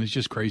Cleveland is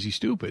just crazy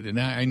stupid. And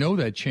I know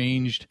that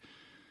changed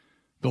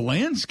the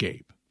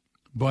landscape.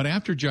 But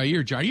after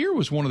Jair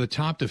was one of the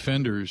top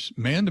defenders,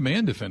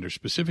 man-to-man defenders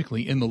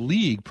specifically, in the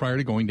league prior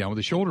to going down with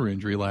a shoulder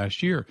injury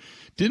last year.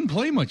 Didn't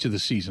play much of the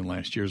season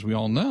last year, as we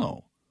all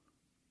know.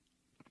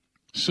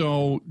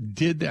 So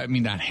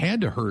that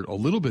had to hurt a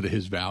little bit of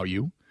his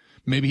value.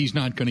 Maybe he's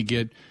not going to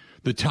get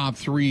the top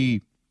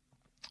three,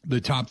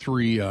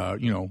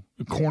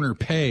 corner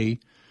pay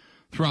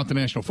throughout the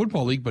National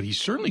Football League, but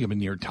he's certainly going to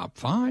be near top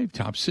 5,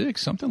 top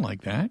 6, something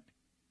like that.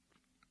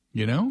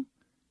 You know?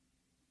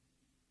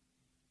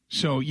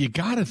 So you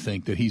got to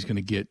think that he's going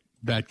to get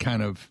that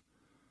kind of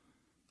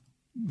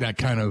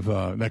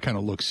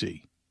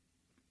look-see.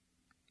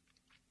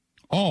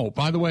 Oh,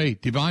 by the way,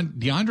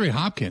 Deandre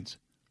Hopkins.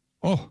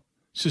 Oh,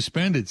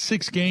 suspended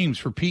 6 games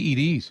for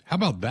PEDs. How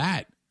about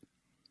that?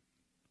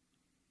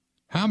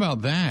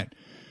 The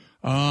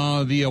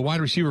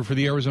wide receiver for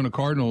the Arizona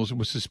Cardinals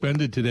was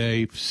suspended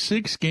today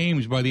 6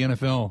 games by the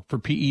NFL for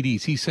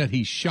PEDs. He said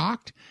he's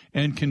shocked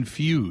and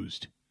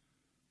confused.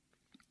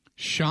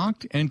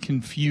 Shocked and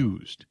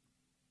confused.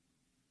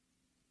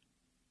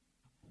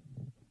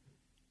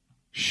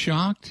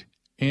 Shocked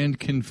and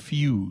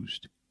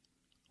confused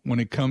when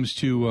it comes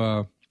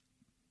to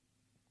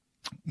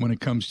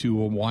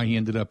why he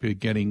ended up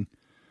getting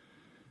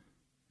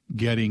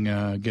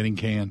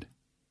canned,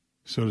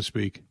 so to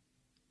speak.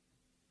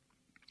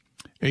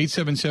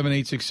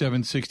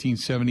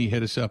 877-867-1670.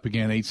 Hit us up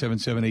again,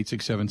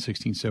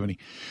 877-867-1670.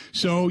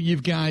 So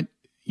you've got,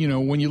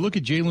 when you look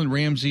at Jalen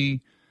Ramsey,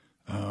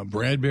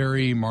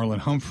 Bradbury, Marlon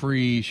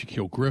Humphrey,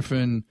 Shaquille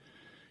Griffin,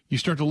 you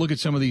start to look at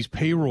some of these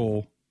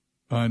payroll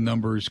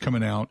numbers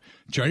coming out.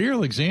 Jair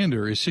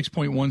Alexander is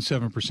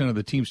 6.17% of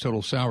the team's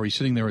total salary,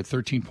 sitting there at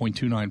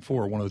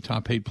 13.294, one of the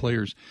top paid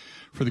players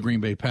for the Green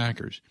Bay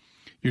Packers.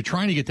 You're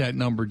trying to get that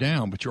number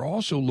down, but you're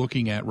also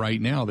looking at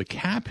right now the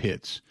cap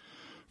hits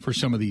for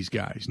some of these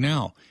guys.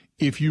 Now,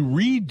 if you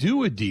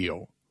redo a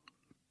deal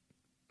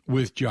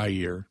with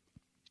Jair,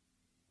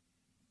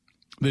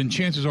 then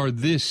chances are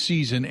this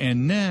season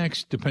and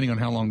next, depending on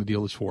how long the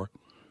deal is for,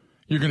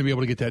 you're going to be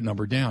able to get that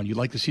number down. You'd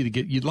like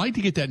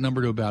to get that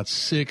number to about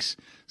 6,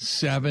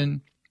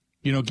 7.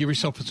 Give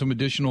yourself some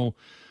additional,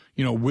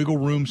 wiggle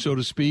room, so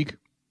to speak,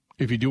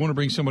 if you do want to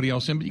bring somebody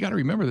else in. But you got to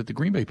remember that the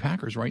Green Bay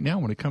Packers right now,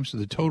 when it comes to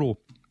the total,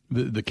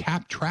 the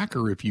cap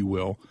tracker, if you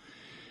will,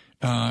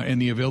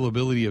 and the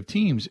availability of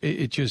teams,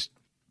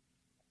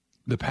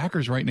 the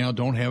Packers right now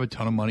don't have a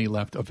ton of money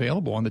left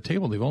available on the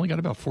table. They've only got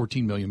about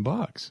 $14 million.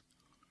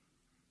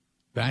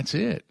 That's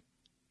it.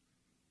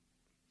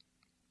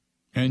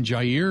 And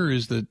Jair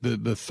is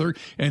the third,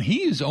 and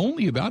he is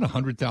only about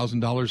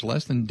 $100,000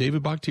 less than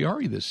David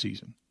Bakhtiari this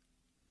season.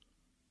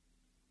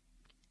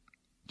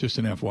 Just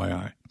an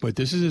FYI. But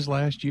this is his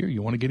last year.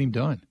 You want to get him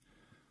done.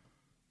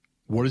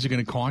 What is it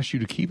going to cost you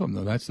to keep him,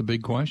 though? That's the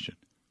big question.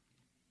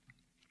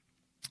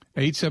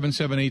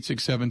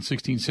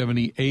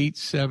 877-867-1670,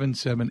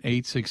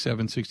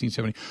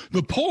 877-867-1670.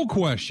 The poll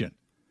question,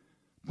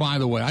 by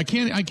the way, I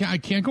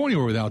can't go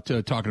anywhere without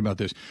talking about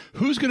this.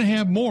 Who's going to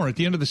have more at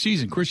the end of the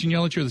season, Christian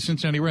Yelich or the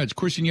Cincinnati Reds?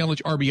 Christian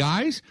Yelich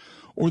RBIs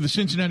or the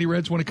Cincinnati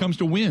Reds when it comes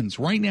to wins?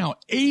 Right now,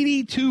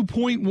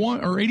 82.1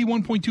 or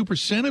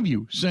 81.2% of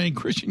you saying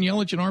Christian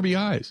Yelich and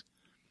RBIs.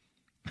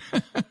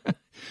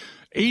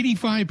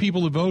 85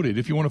 people have voted.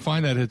 If you want to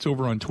find that, it's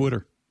over on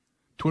Twitter.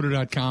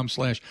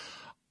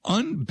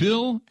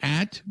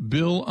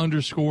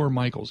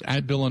 Twitter.com/Bill_Michaels,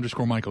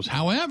 @Bill_Michaels.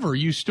 However,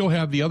 you still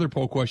have the other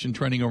poll question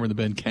trending over the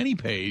Ben Kenny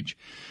page,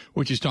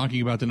 which is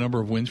talking about the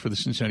number of wins for the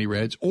Cincinnati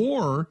Reds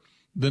or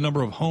the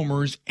number of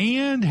homers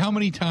and how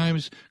many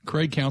times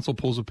Craig Counsell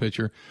pulls a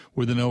pitcher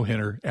with a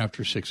no-hitter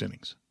after 6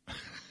 innings.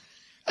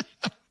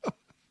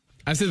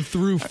 I said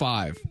through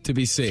 5 to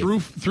be safe.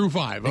 Through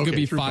 5. It could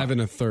be 5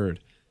 and a third.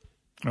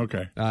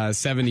 Okay.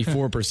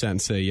 74%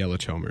 say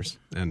Yelich homers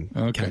and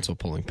Counsell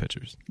pulling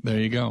pitchers. There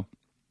you go.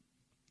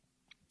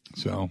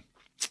 So,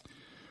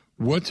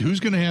 who's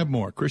going to have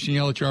more, Christian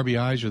Yelich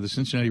RBIs or the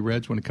Cincinnati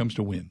Reds when it comes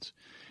to wins?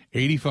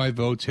 85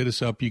 votes. Hit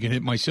us up. You can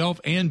hit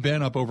myself and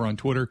Ben up over on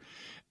Twitter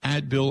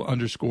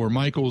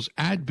 @Bill_Michaels,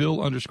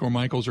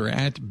 @Bill_Michaels, or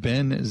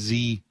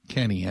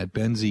 @BenZKenny,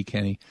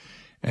 @BenZKenny,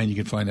 and you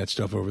can find that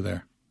stuff over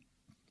there.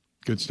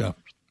 Good stuff.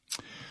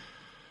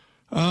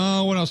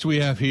 What else do we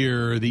have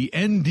here? The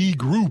ND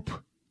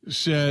Group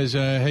says,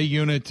 hey,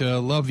 unit,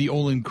 love the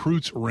Olin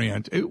Kreutz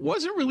rant. It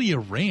wasn't really a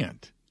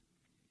rant.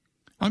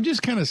 I'm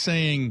just kind of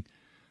saying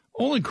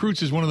Olin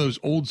Kreutz is one of those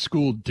old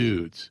school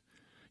dudes.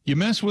 You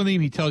mess with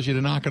him, he tells you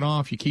to knock it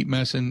off. You keep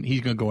messing,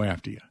 he's going to go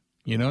after you.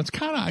 It's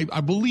kind of, I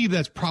believe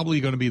that's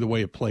probably going to be the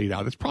way it played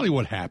out. That's probably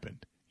what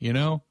happened,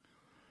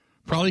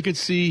 Probably could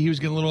see he was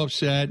getting a little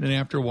upset, and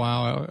after a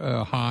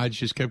while, Hodge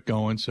just kept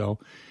going, so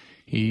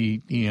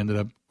he ended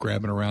up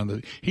grabbing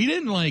around. He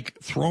didn't,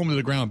 throw him to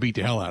the ground and beat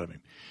the hell out of him.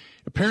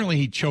 Apparently,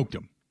 he choked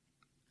him,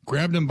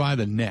 grabbed him by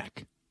the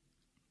neck.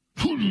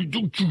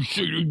 Don't you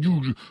say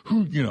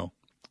that,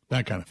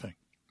 that kind of thing.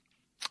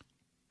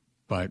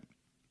 But,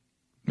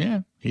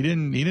 yeah, he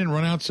didn't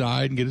run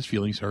outside and get his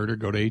feelings hurt or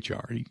go to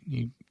HR.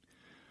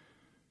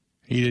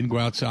 He didn't go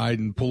outside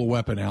and pull a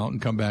weapon out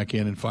and come back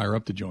in and fire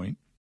up the joint.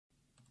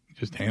 He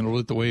just handled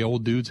it the way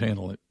old dudes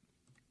handle it.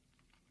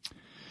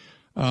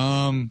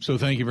 So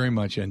thank you very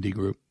much, ND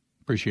Group.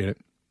 Appreciate it.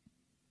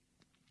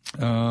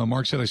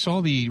 Mark said, I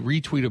saw the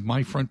retweet of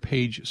my front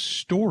page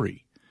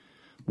story.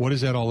 What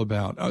is that all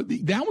about?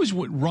 That was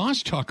what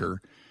Ross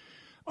Tucker,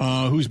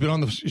 who's been on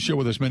the show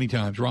with us many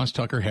times. Ross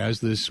Tucker has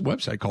this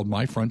website called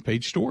My Front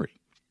Page Story.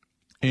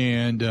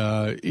 And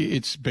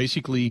it's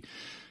basically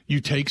you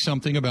take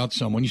something about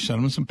someone, you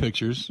send them some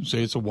pictures,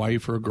 say it's a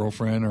wife or a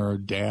girlfriend or a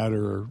dad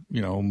or,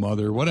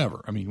 mother,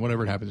 whatever. I mean,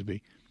 whatever it happens to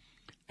be.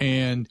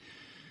 And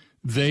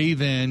they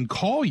then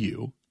call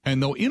you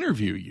and they'll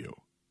interview you.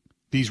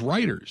 These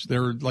writers,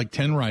 there are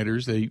 10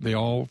 writers, they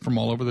all from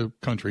all over the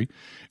country,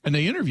 and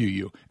they interview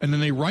you. And then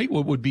they write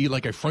what would be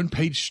like a front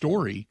page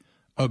story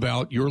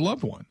about your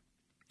loved one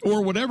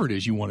or whatever it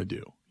is you want to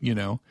do,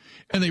 And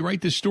they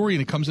write this story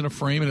and it comes in a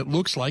frame and it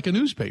looks like a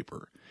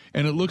newspaper.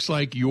 And it looks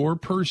like your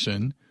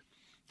person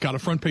got a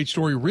front page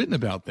story written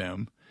about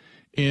them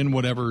in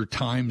whatever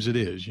Times it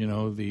is,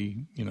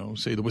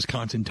 say the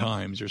Wisconsin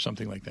Times or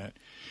something like that.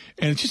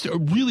 And it's just a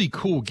really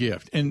cool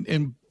gift.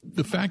 And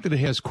the fact that it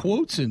has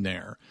quotes in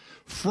there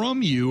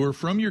from you or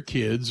from your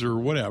kids or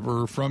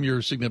whatever, or from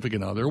your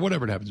significant other, or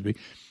whatever it happens to be,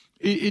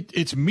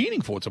 it's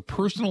meaningful. It's a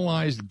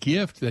personalized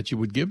gift that you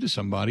would give to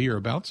somebody or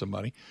about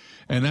somebody.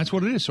 And that's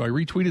what it is. So I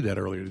retweeted that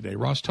earlier today.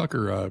 Ross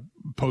Tucker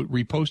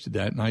reposted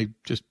that, and I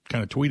just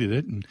kind of tweeted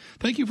it. And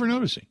thank you for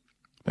noticing.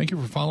 Thank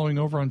you for following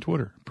over on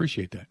Twitter.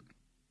 Appreciate that.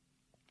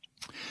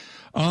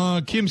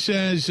 Kim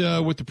says,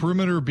 with the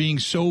perimeter being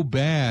so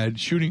bad,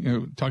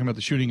 talking about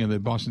the shooting of the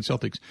Boston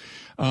Celtics,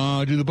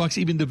 do the Bucks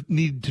even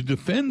need to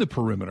defend the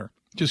perimeter?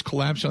 Just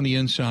collapse on the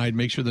inside,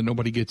 make sure that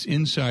nobody gets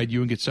inside you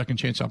and get second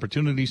chance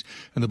opportunities,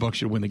 and the Bucks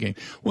should win the game.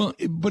 Well,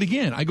 but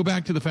again, I go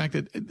back to the fact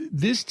that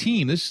this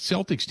team, this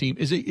Celtics team,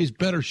 is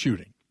better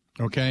shooting.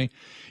 Okay,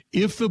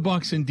 If the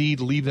Bucs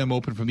indeed leave them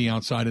open from the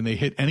outside and they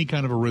hit any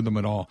kind of a rhythm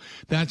at all,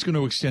 that's going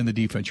to extend the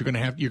defense. You're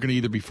going to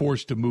either be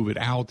forced to move it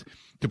out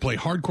to play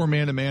hardcore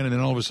man-to-man, and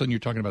then all of a sudden you're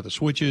talking about the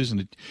switches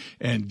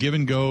and give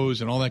and goes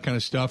and all that kind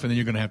of stuff, and then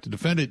you're going to have to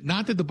defend it.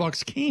 Not that the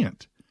Bucs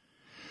can't,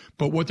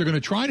 but what they're going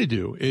to try to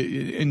do,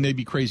 and they'd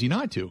be crazy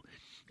not to,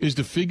 is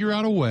to figure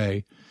out a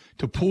way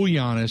to pull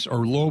Giannis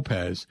or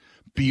Lopez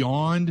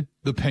beyond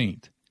the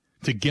paint,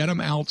 to get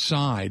them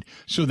outside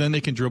so then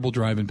they can dribble,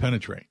 drive, and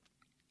penetrate.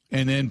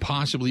 And then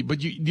possibly, but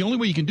the only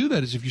way you can do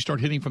that is if you start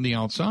hitting from the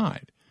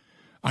outside.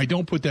 I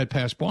don't put that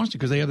past Boston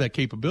because they have that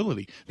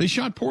capability. They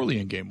shot poorly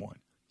in game 1.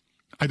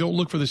 I don't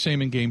look for the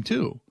same in game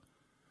 2.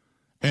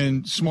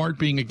 And Smart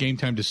being a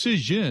game-time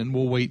decision,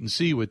 we'll wait and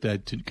see with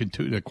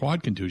that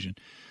quad contusion.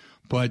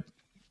 But,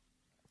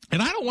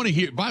 and I don't want to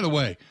hear, by the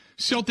way,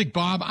 Celtic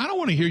Bob, I don't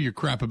want to hear your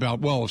crap about,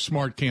 well, if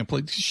Smart can't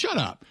play. Shut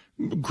up.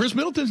 Chris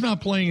Middleton's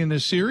not playing in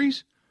this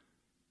series.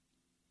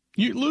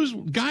 You lose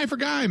guy for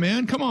guy,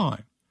 man. Come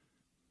on.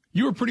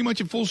 You were pretty much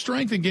at full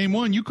strength in game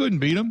 1. You couldn't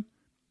beat him,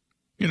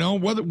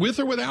 whether with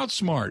or without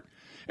Smart.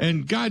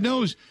 And God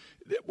knows,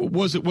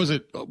 was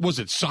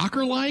it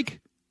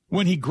soccer-like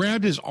when he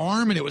grabbed his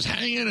arm and it was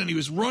hanging and he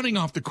was running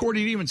off the court?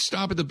 He didn't even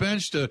stop at the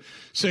bench to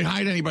say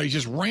hi to anybody. He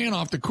just ran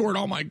off the court.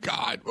 Oh, my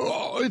God.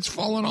 Oh, it's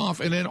fallen off.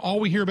 And then all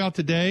we hear about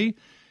today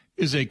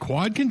is a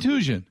quad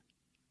contusion.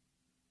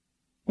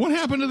 What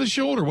happened to the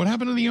shoulder? What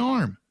happened to the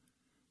arm?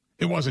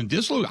 It wasn't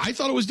dislocated. I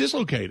thought it was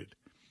dislocated.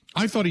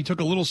 I thought he took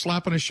a little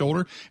slap on his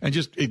shoulder and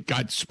just it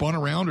got spun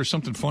around or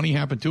something funny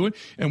happened to it,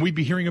 and we'd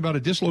be hearing about a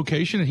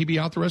dislocation and he'd be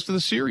out the rest of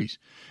the series.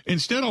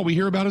 Instead, all we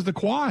hear about is the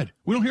quad.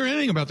 We don't hear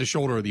anything about the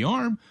shoulder or the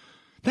arm.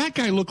 That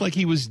guy looked like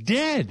he was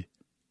dead.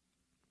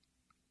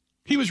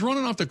 He was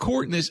running off the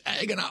court in this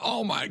egg, and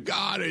oh, my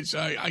God,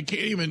 I can't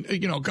even,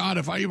 God,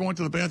 if I even went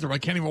to the bathroom, I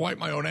can't even wipe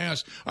my own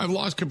ass. I've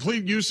lost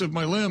complete use of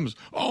my limbs.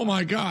 Oh,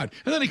 my God.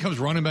 And then he comes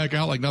running back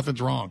out like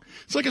nothing's wrong.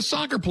 It's like a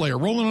soccer player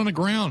rolling on the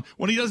ground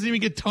when he doesn't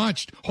even get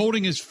touched,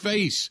 holding his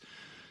face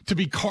to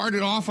be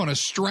carted off on a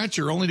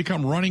stretcher only to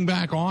come running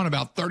back on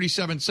about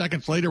 37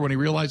 seconds later when he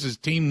realizes his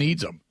team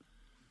needs him.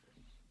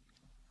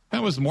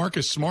 That was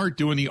Marcus Smart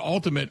doing the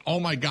ultimate, oh,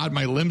 my God,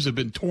 my limbs have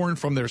been torn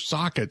from their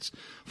sockets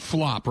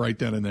flop right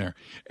then and there.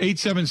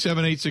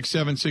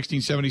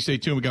 877-867-1670. Stay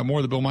tuned. We got more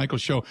of the Bill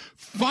Michaels Show.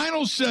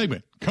 Final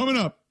segment coming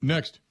up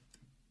next.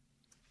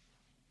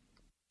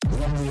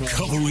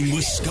 Covering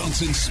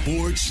Wisconsin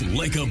sports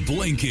like a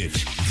blanket.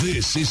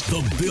 This is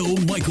the Bill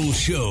Michaels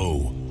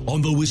Show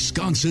on the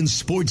Wisconsin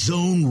Sports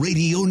Zone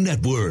Radio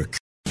Network.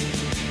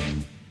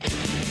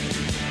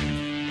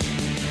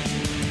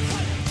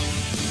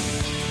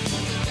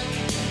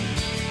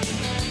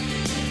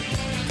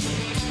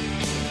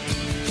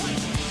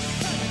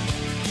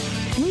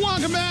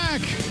 Welcome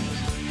back.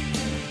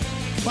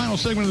 Final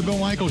segment of the Bill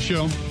Michaels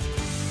Show.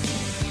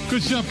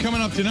 Good stuff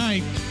coming up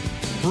tonight.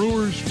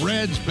 Brewers,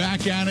 Reds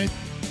back at it.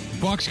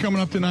 Bucks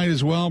coming up tonight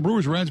as well.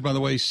 Brewers, Reds, by the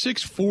way,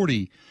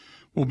 6:40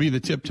 will be the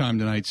tip time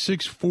tonight.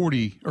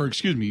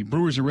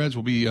 Brewers and Reds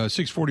will be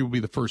 6:40 will be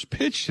the first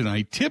pitch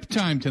tonight. Tip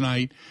time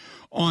tonight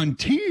on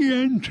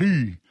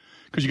TNT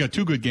because you got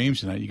two good games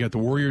tonight. You got the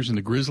Warriors and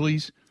the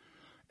Grizzlies.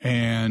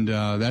 And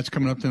that's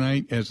coming up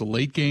tonight as a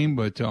late game.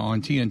 But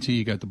on TNT,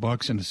 you got the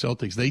Bucks and the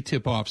Celtics. They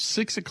tip off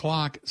 6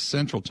 o'clock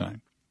Central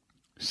Time.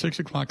 6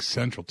 o'clock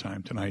Central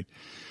Time tonight.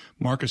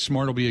 Marcus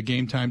Smart will be a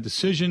game-time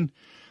decision.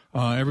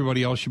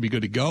 Everybody else should be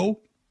good to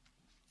go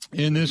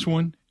in this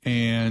one.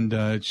 And,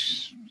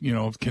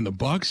 can the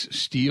Bucks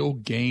steal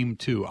game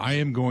 2? I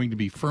am going to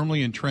be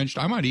firmly entrenched.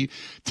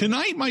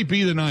 Tonight might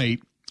be the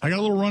night. I got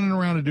a little running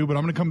around to do, but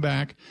I'm going to come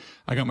back.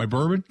 I got my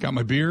bourbon, got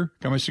my beer,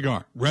 got my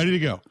cigar, ready to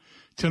go.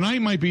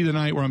 Tonight might be the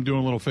night where I'm doing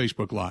a little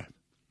Facebook Live.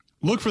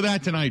 Look for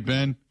that tonight,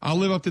 Ben. I'll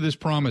live up to this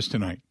promise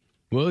tonight.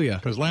 Will ya?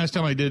 Because last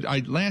time I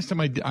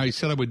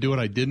said I would do it,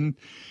 I didn't,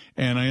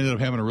 and I ended up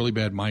having a really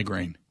bad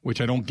migraine,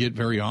 which I don't get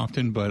very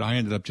often, but I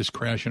ended up just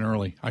crashing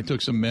early. I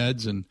took some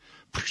meds and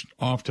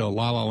off to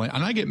La La Land.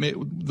 And I get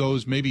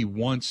those maybe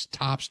once,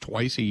 tops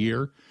twice a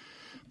year.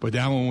 But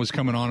that one was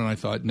coming on, and I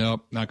thought,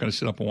 nope, not going to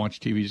sit up and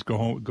watch TV. Just go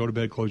home, go to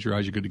bed, close your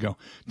eyes, you're good to go.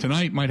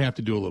 Tonight might have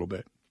to do a little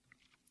bit.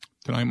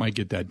 Tonight might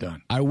get that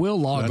done. I will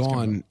log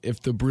on if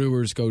the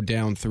Brewers go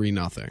down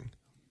 3-0.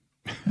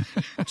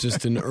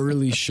 Just an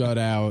early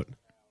shutout.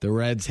 The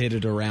Reds hit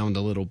it around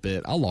a little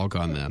bit. I'll log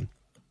on then.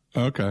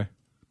 Okay.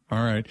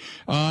 All right.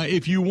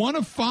 If you want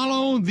to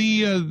follow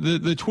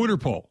the Twitter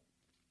poll,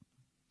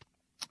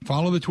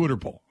 follow the Twitter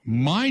poll.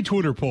 My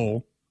Twitter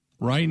poll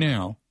right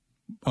now,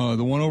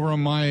 the one over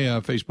on my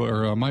Facebook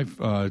or my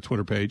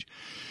Twitter page,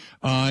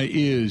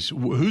 is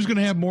who's going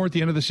to have more at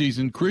the end of the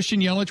season, Christian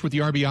Yelich with the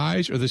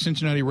RBIs or the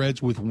Cincinnati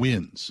Reds with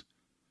wins?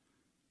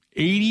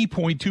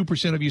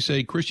 80.2% of you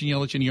say Christian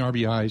Yelich and the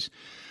RBIs.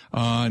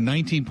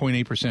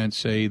 19.8%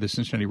 say the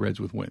Cincinnati Reds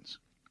with wins.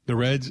 The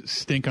Reds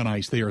stink on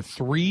ice. They are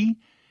 3-19.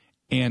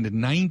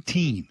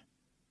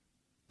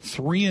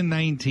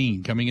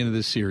 3-19 coming into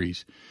this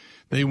series.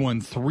 They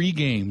won 3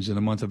 games in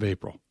the month of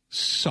April.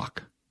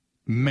 Suck.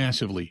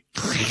 Massively.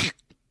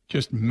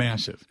 Just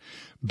massive.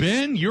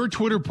 Ben, your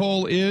Twitter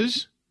poll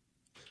is?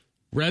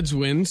 Reds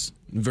wins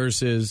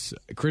versus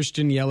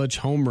Christian Yelich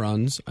home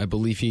runs. I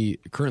believe he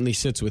currently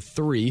sits with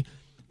 3.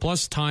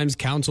 Plus times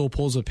Counsell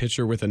pulls a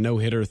pitcher with a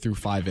no-hitter through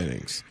 5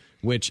 innings,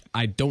 which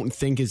I don't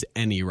think is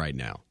any right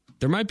now.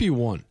 There might be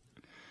one,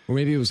 or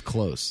maybe it was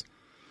close.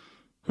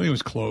 I think it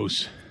was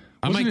close.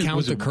 I might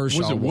count the Kershaw.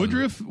 Was it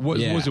Woodruff?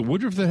 Was it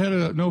Woodruff that had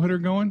a no-hitter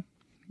going?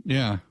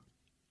 Yeah.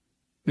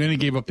 Then he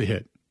gave up the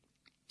hit,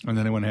 and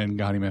then they went ahead and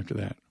got him after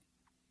that.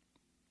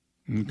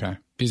 Okay.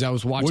 Because I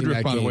was watching Woodruff,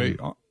 that by game, the way,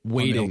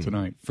 waiting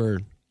tonight for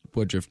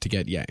Woodruff to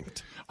get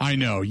yanked. I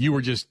know. You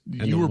were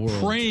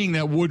praying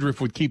that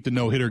Woodruff would keep the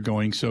no-hitter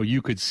going so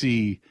you could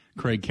see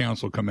Craig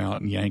Counsell come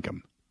out and yank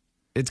him.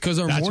 It's because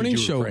our morning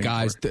show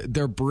guys,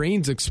 their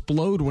brains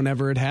explode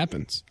whenever it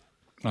happens.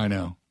 I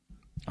know.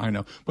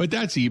 But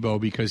that's Ebo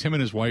because him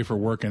and his wife are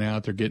working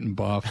out. They're getting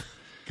buff.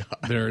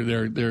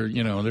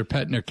 They're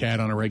petting their cat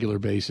on a regular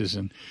basis.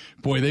 And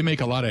boy, they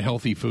make a lot of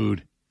healthy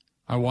food.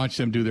 I watch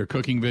them do their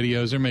cooking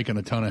videos. They're making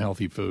a ton of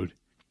healthy food.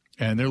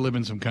 And they're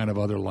living some kind of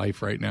other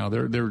life right now.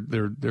 They're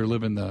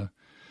living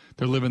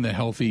the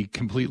healthy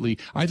completely.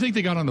 I think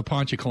they got on the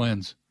Poncha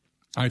cleanse.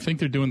 I think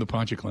they're doing the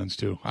Poncha cleanse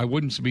too. I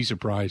wouldn't be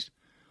surprised.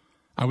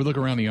 I would look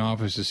around the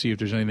office to see if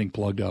there's anything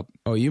plugged up.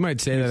 Oh, you might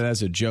say that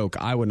as a joke.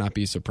 I would not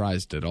be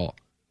surprised at all.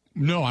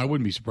 No, I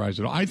wouldn't be surprised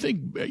at all. I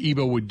think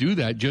Ebo would do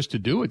that just to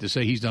do it, to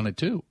say he's done it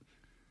too.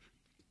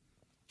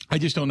 I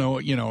just don't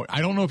know.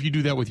 I don't know if you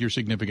do that with your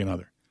significant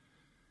other.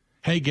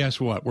 Hey, guess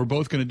what? We're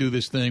both going to do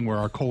this thing where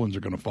our colons are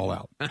going to fall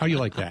out. How do you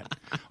like that?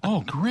 Oh,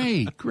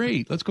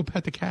 great. Let's go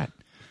pet the cat.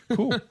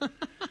 Cool.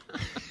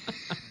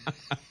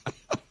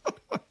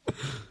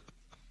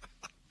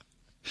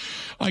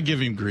 I give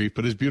him grief,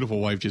 but his beautiful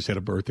wife just had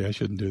a birthday. I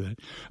shouldn't do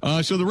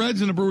that. So the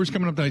Reds and the Brewers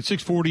coming up tonight,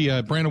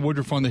 6:40. Brandon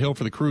Woodruff on the hill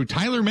for the Crew.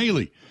 Tyler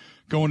Mahle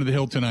going to the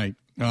hill tonight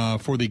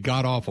for the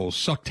god-awful,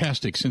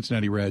 sucktastic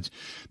Cincinnati Reds.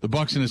 The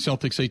Bucks and the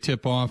Celtics, they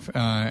tip off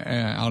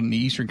out in the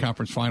Eastern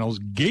Conference Finals.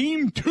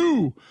 Game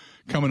 2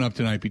 coming up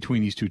tonight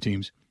between these two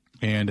teams,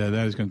 and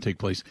that is going to take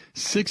place.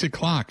 6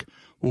 o'clock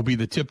will be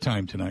the tip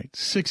time tonight.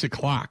 6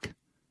 o'clock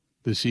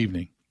this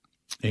evening.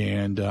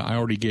 And I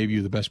already gave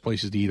you the best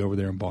places to eat over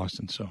there in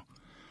Boston, so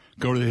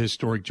go to the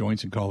historic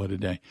joints and call it a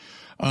day.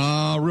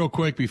 Real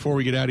quick, before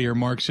we get out of here,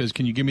 Mark says,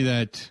 can you give me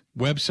that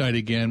website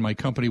again? My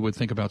company would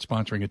think about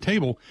sponsoring a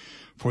table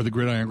for the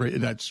Gridiron Greats.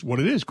 That's what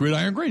it is,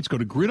 Gridiron Greats. Go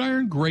to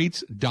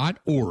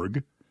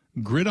gridirongreats.org,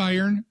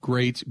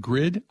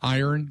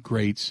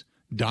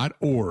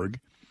 gridirongreats.org,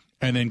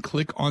 and then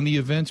click on the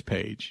events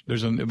page.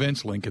 There's an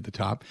events link at the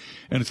top,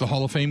 and it's the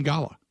Hall of Fame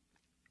Gala.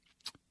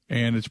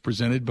 And it's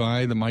presented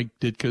by the Mike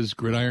Ditka's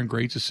Gridiron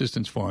Greats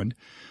Assistance Fund,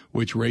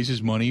 which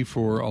raises money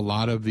for a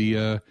lot of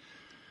the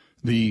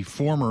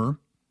former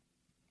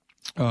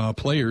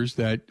players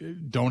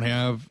that don't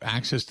have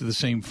access to the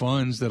same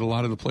funds that a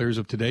lot of the players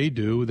of today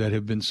do that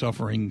have been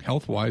suffering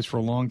health-wise for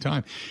a long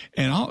time.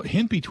 And I'll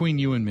hint between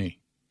you and me.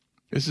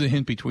 This is a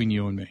hint between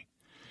you and me.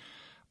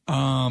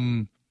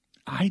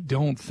 I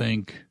don't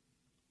think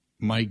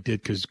Mike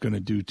Ditka's going to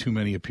do too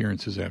many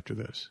appearances after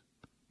this.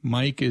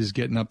 Mike is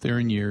getting up there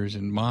in years,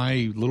 and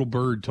my little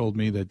bird told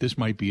me that this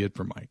might be it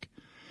for Mike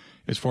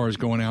as far as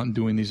going out and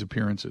doing these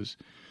appearances.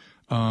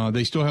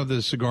 They still have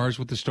the Cigars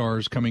with the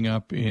Stars coming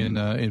up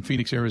in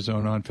Phoenix,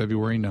 Arizona on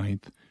February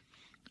 9th,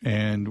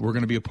 and we're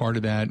going to be a part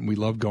of that, and we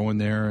love going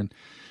there.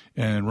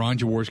 And Ron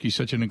Jaworski's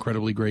such an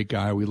incredibly great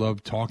guy. We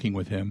love talking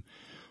with him.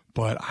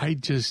 But I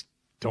just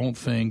don't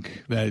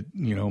think that,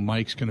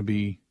 Mike's going to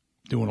be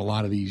doing a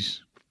lot of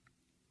these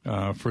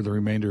for the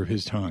remainder of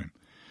his time.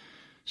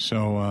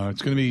 So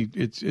it's going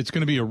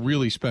to be a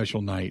really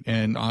special night.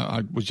 And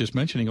I was just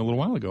mentioning a little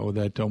while ago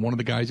that one of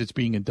the guys that's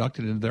being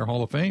inducted into their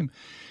Hall of Fame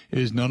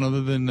is none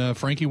other than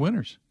Frankie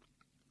Winters.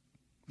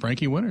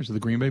 Frankie Winters of the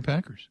Green Bay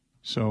Packers.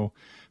 So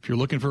if you're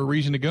looking for a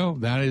reason to go,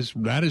 that is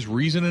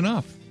reason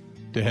enough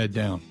to head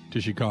down to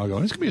Chicago.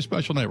 And it's going to be a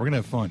special night. We're going to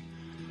have fun.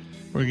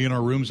 We're going to get in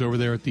our rooms over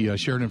there at the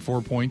Sheraton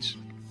 4 Points,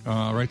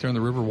 right there on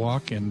the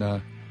Riverwalk,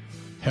 and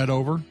head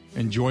over,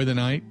 enjoy the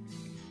night.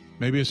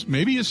 Maybe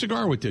a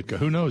cigar with Ditka.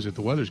 Who knows if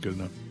the weather's good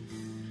enough.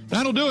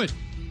 That'll do it.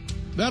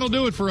 That'll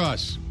do it for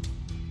us.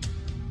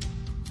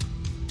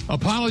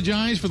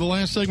 Apologize for the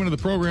last segment of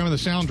the program and the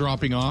sound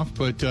dropping off,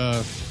 but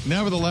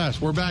nevertheless,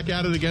 we're back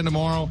at it again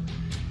tomorrow,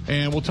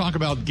 and we'll talk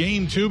about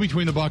Game 2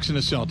 between the Bucks and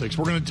the Celtics.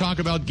 We're going to talk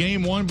about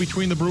Game 1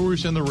 between the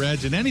Brewers and the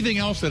Reds, and anything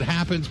else that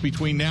happens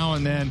between now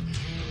and then.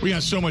 We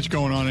got so much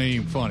going on, it ain't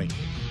even funny.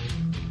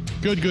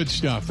 Good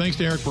stuff. Thanks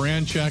to Eric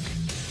Baranchek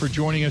for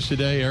joining us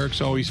today. Eric's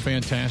always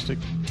fantastic.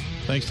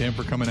 Thanks to him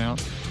for coming out.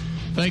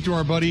 Thanks to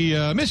our buddy,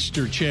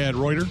 Mr. Chad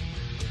Reuter,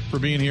 for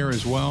being here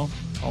as well.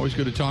 Always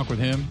good to talk with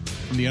him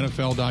from the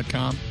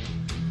NFL.com.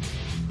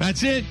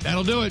 That's it.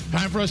 That'll do it.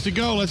 Time for us to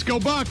go. Let's go,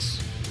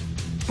 Bucks.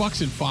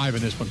 Bucks in 5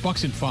 in this one.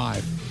 Bucks in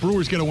 5.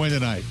 Brewers get a win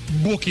tonight.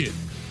 Book it.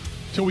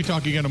 Till we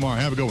talk again tomorrow.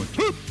 Have a good one.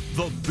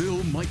 The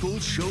Bill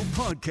Michaels Show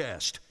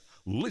podcast.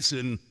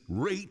 Listen,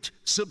 rate,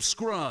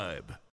 subscribe.